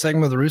video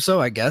segment with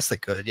Russo? I guess they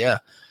could. Yeah.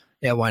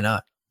 Yeah. Why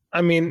not?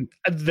 I mean,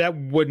 that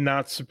would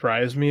not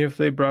surprise me if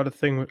they brought a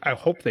thing. I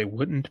hope they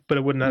wouldn't, but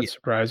it would not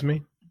surprise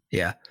me.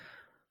 Yeah.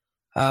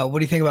 What do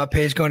you think about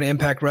Paige going to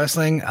Impact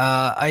Wrestling?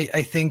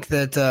 I think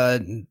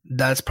that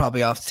that's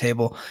probably off the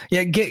table.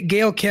 Yeah.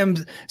 Gail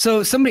Kim.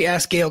 So somebody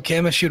asked Gail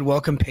Kim if she would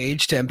welcome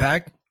Paige to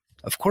Impact.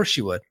 Of course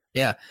she would.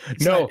 Yeah.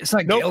 It's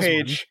not Gail's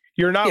Paige. One.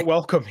 You're not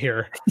welcome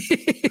here.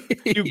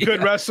 You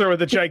good wrestler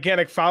with a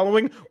gigantic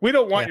following. We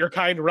don't want your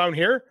kind around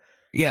here.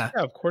 Yeah,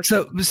 of course.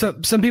 So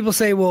some people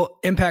say, well,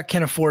 Impact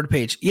can't afford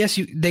Paige. Yes,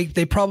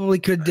 they probably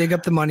could dig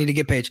up the money to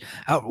get Paige.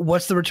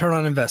 What's the return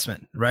on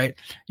investment, right?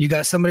 You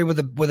got somebody with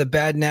a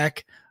bad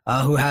neck.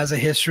 who has a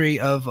history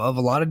of a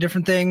lot of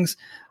different things.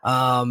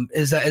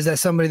 Is that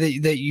somebody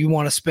that you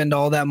want to spend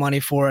all that money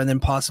for and then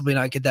possibly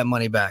not get that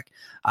money back?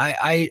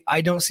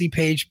 I don't see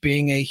Paige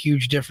being a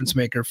huge difference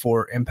maker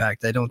for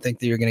Impact. I don't think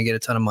that you're going to get a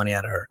ton of money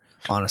out of her,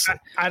 honestly.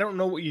 I don't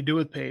know what you do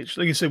with Paige.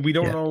 Like you said, we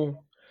don't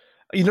know.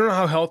 You don't know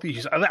how healthy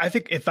she's. I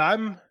think if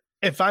I'm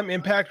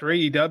Impact or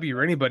AEW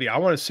or anybody, I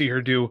want to see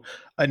her do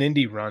an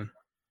indie run.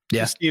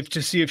 Yeah.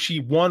 To see if she,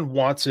 one,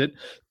 wants it,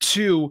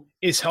 two,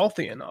 is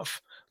healthy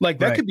enough. Like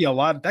that could be a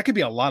lot. That could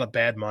be a lot of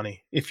bad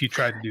money if you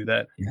try to do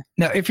that. Yeah.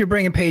 Now, if you're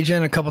bringing Paige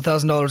in a couple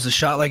 $1,000s a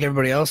shot like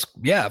everybody else,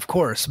 yeah, of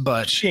course.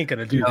 But she ain't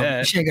gonna do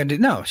that. She ain't gonna do.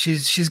 No,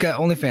 she's got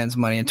OnlyFans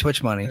money and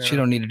Twitch money. Yeah. She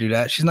don't need to do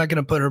that. She's not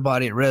gonna put her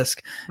body at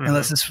risk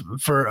unless it's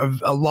for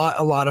a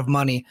lot of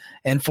money.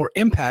 And for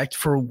Impact,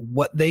 for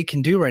what they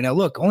can do right now.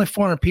 Look, only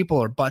 400 people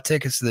are bought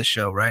tickets to this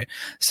show, right?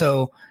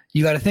 So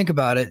you got to think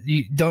about it.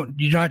 You're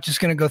not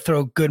just gonna go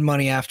throw good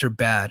money after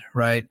bad,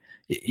 right?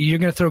 You're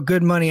going to throw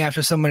good money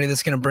after somebody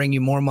that's going to bring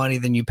you more money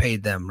than you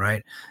paid them,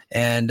 right?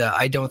 And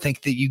I don't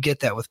think that you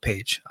get that with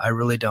Paige. I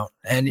really don't.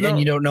 And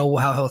you don't know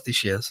how healthy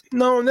she is.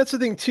 No, and that's the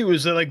thing too,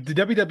 is that like the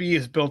WWE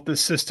has built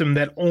this system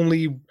that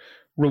only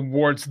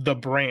rewards the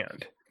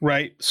brand,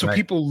 right? So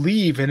people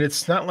leave, and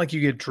it's not like you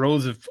get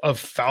droves of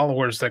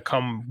followers that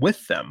come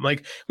with them.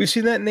 Like we've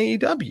seen that in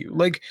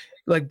AEW,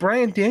 like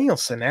Bryan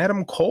Danielson,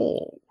 Adam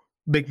Cole.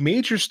 Big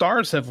major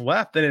stars have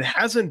left, and it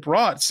hasn't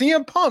brought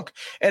CM Punk,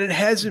 and it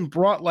hasn't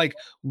brought like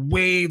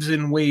waves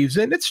and waves,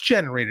 and it's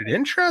generated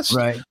interest,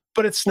 right?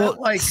 But it's not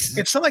like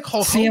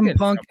Hulk CM Hogan.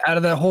 Punk. Out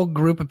of that whole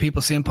group of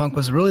people, CM Punk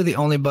was really the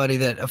only body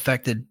that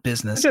affected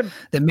business,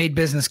 that made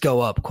business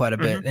go up quite a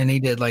bit, and he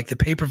did. Like the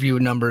pay-per-view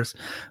numbers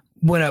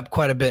went up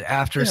quite a bit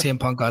after CM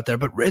Punk got there,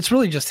 but it's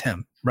really just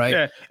him,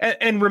 right? Yeah,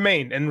 and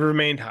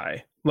remained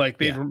high. Like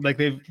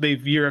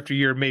they've year after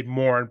year made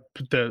more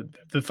the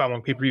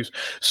following pay-per-views.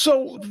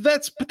 So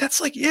that's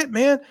like it,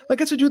 man. Like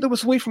that's a dude that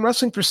was away from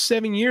wrestling for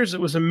 7 years.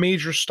 That was a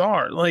major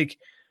star. Like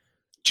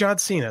John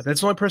Cena.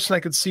 That's the only person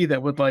I could see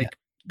that would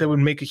that would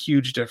make a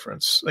huge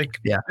difference. Like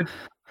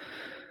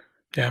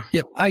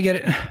Yep, I get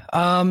it.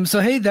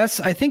 So hey,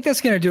 I think that's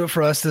gonna do it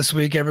for us this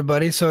week,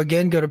 everybody. So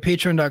again, go to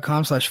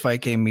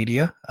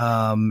patreon.com/FightGameMedia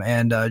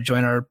and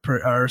join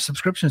our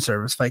subscription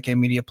service, Fight Game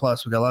Media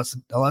Plus. We got lots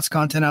of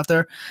content out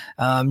there.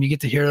 You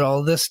get to hear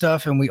all this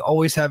stuff, and we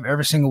always have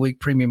every single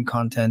week premium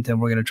content, and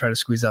we're gonna try to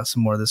squeeze out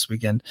some more this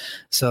weekend.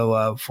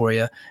 So for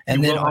you,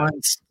 and then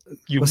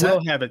you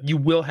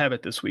will have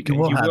it this weekend.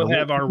 You will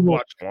have our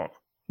watch along.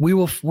 We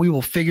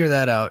will figure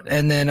that out.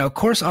 And then, of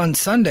course, on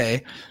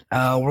Sunday,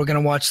 we're going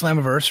to watch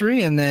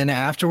Slammiversary. And then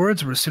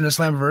afterwards, as soon as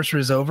Slammiversary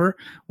is over,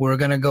 we're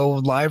going to go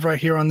live right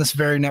here on this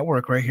very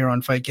network, right here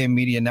on Fight Game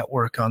Media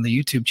Network on the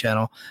YouTube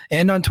channel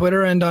and on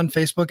Twitter and on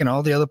Facebook and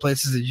all the other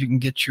places that you can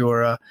get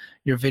your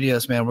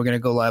videos, man. We're going to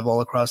go live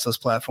all across those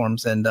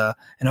platforms. And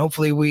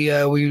hopefully we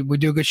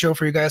do a good show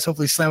for you guys.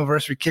 Hopefully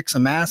Slammiversary kicks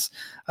some ass.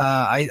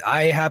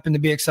 I happen to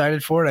be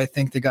excited for it. I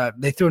think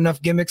they threw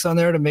enough gimmicks on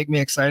there to make me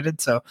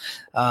excited. So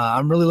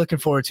I'm really looking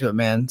forward to it,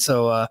 man.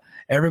 So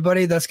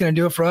everybody, that's going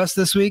to do it for us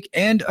this week.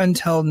 And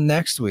until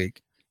next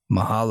week,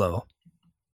 mahalo.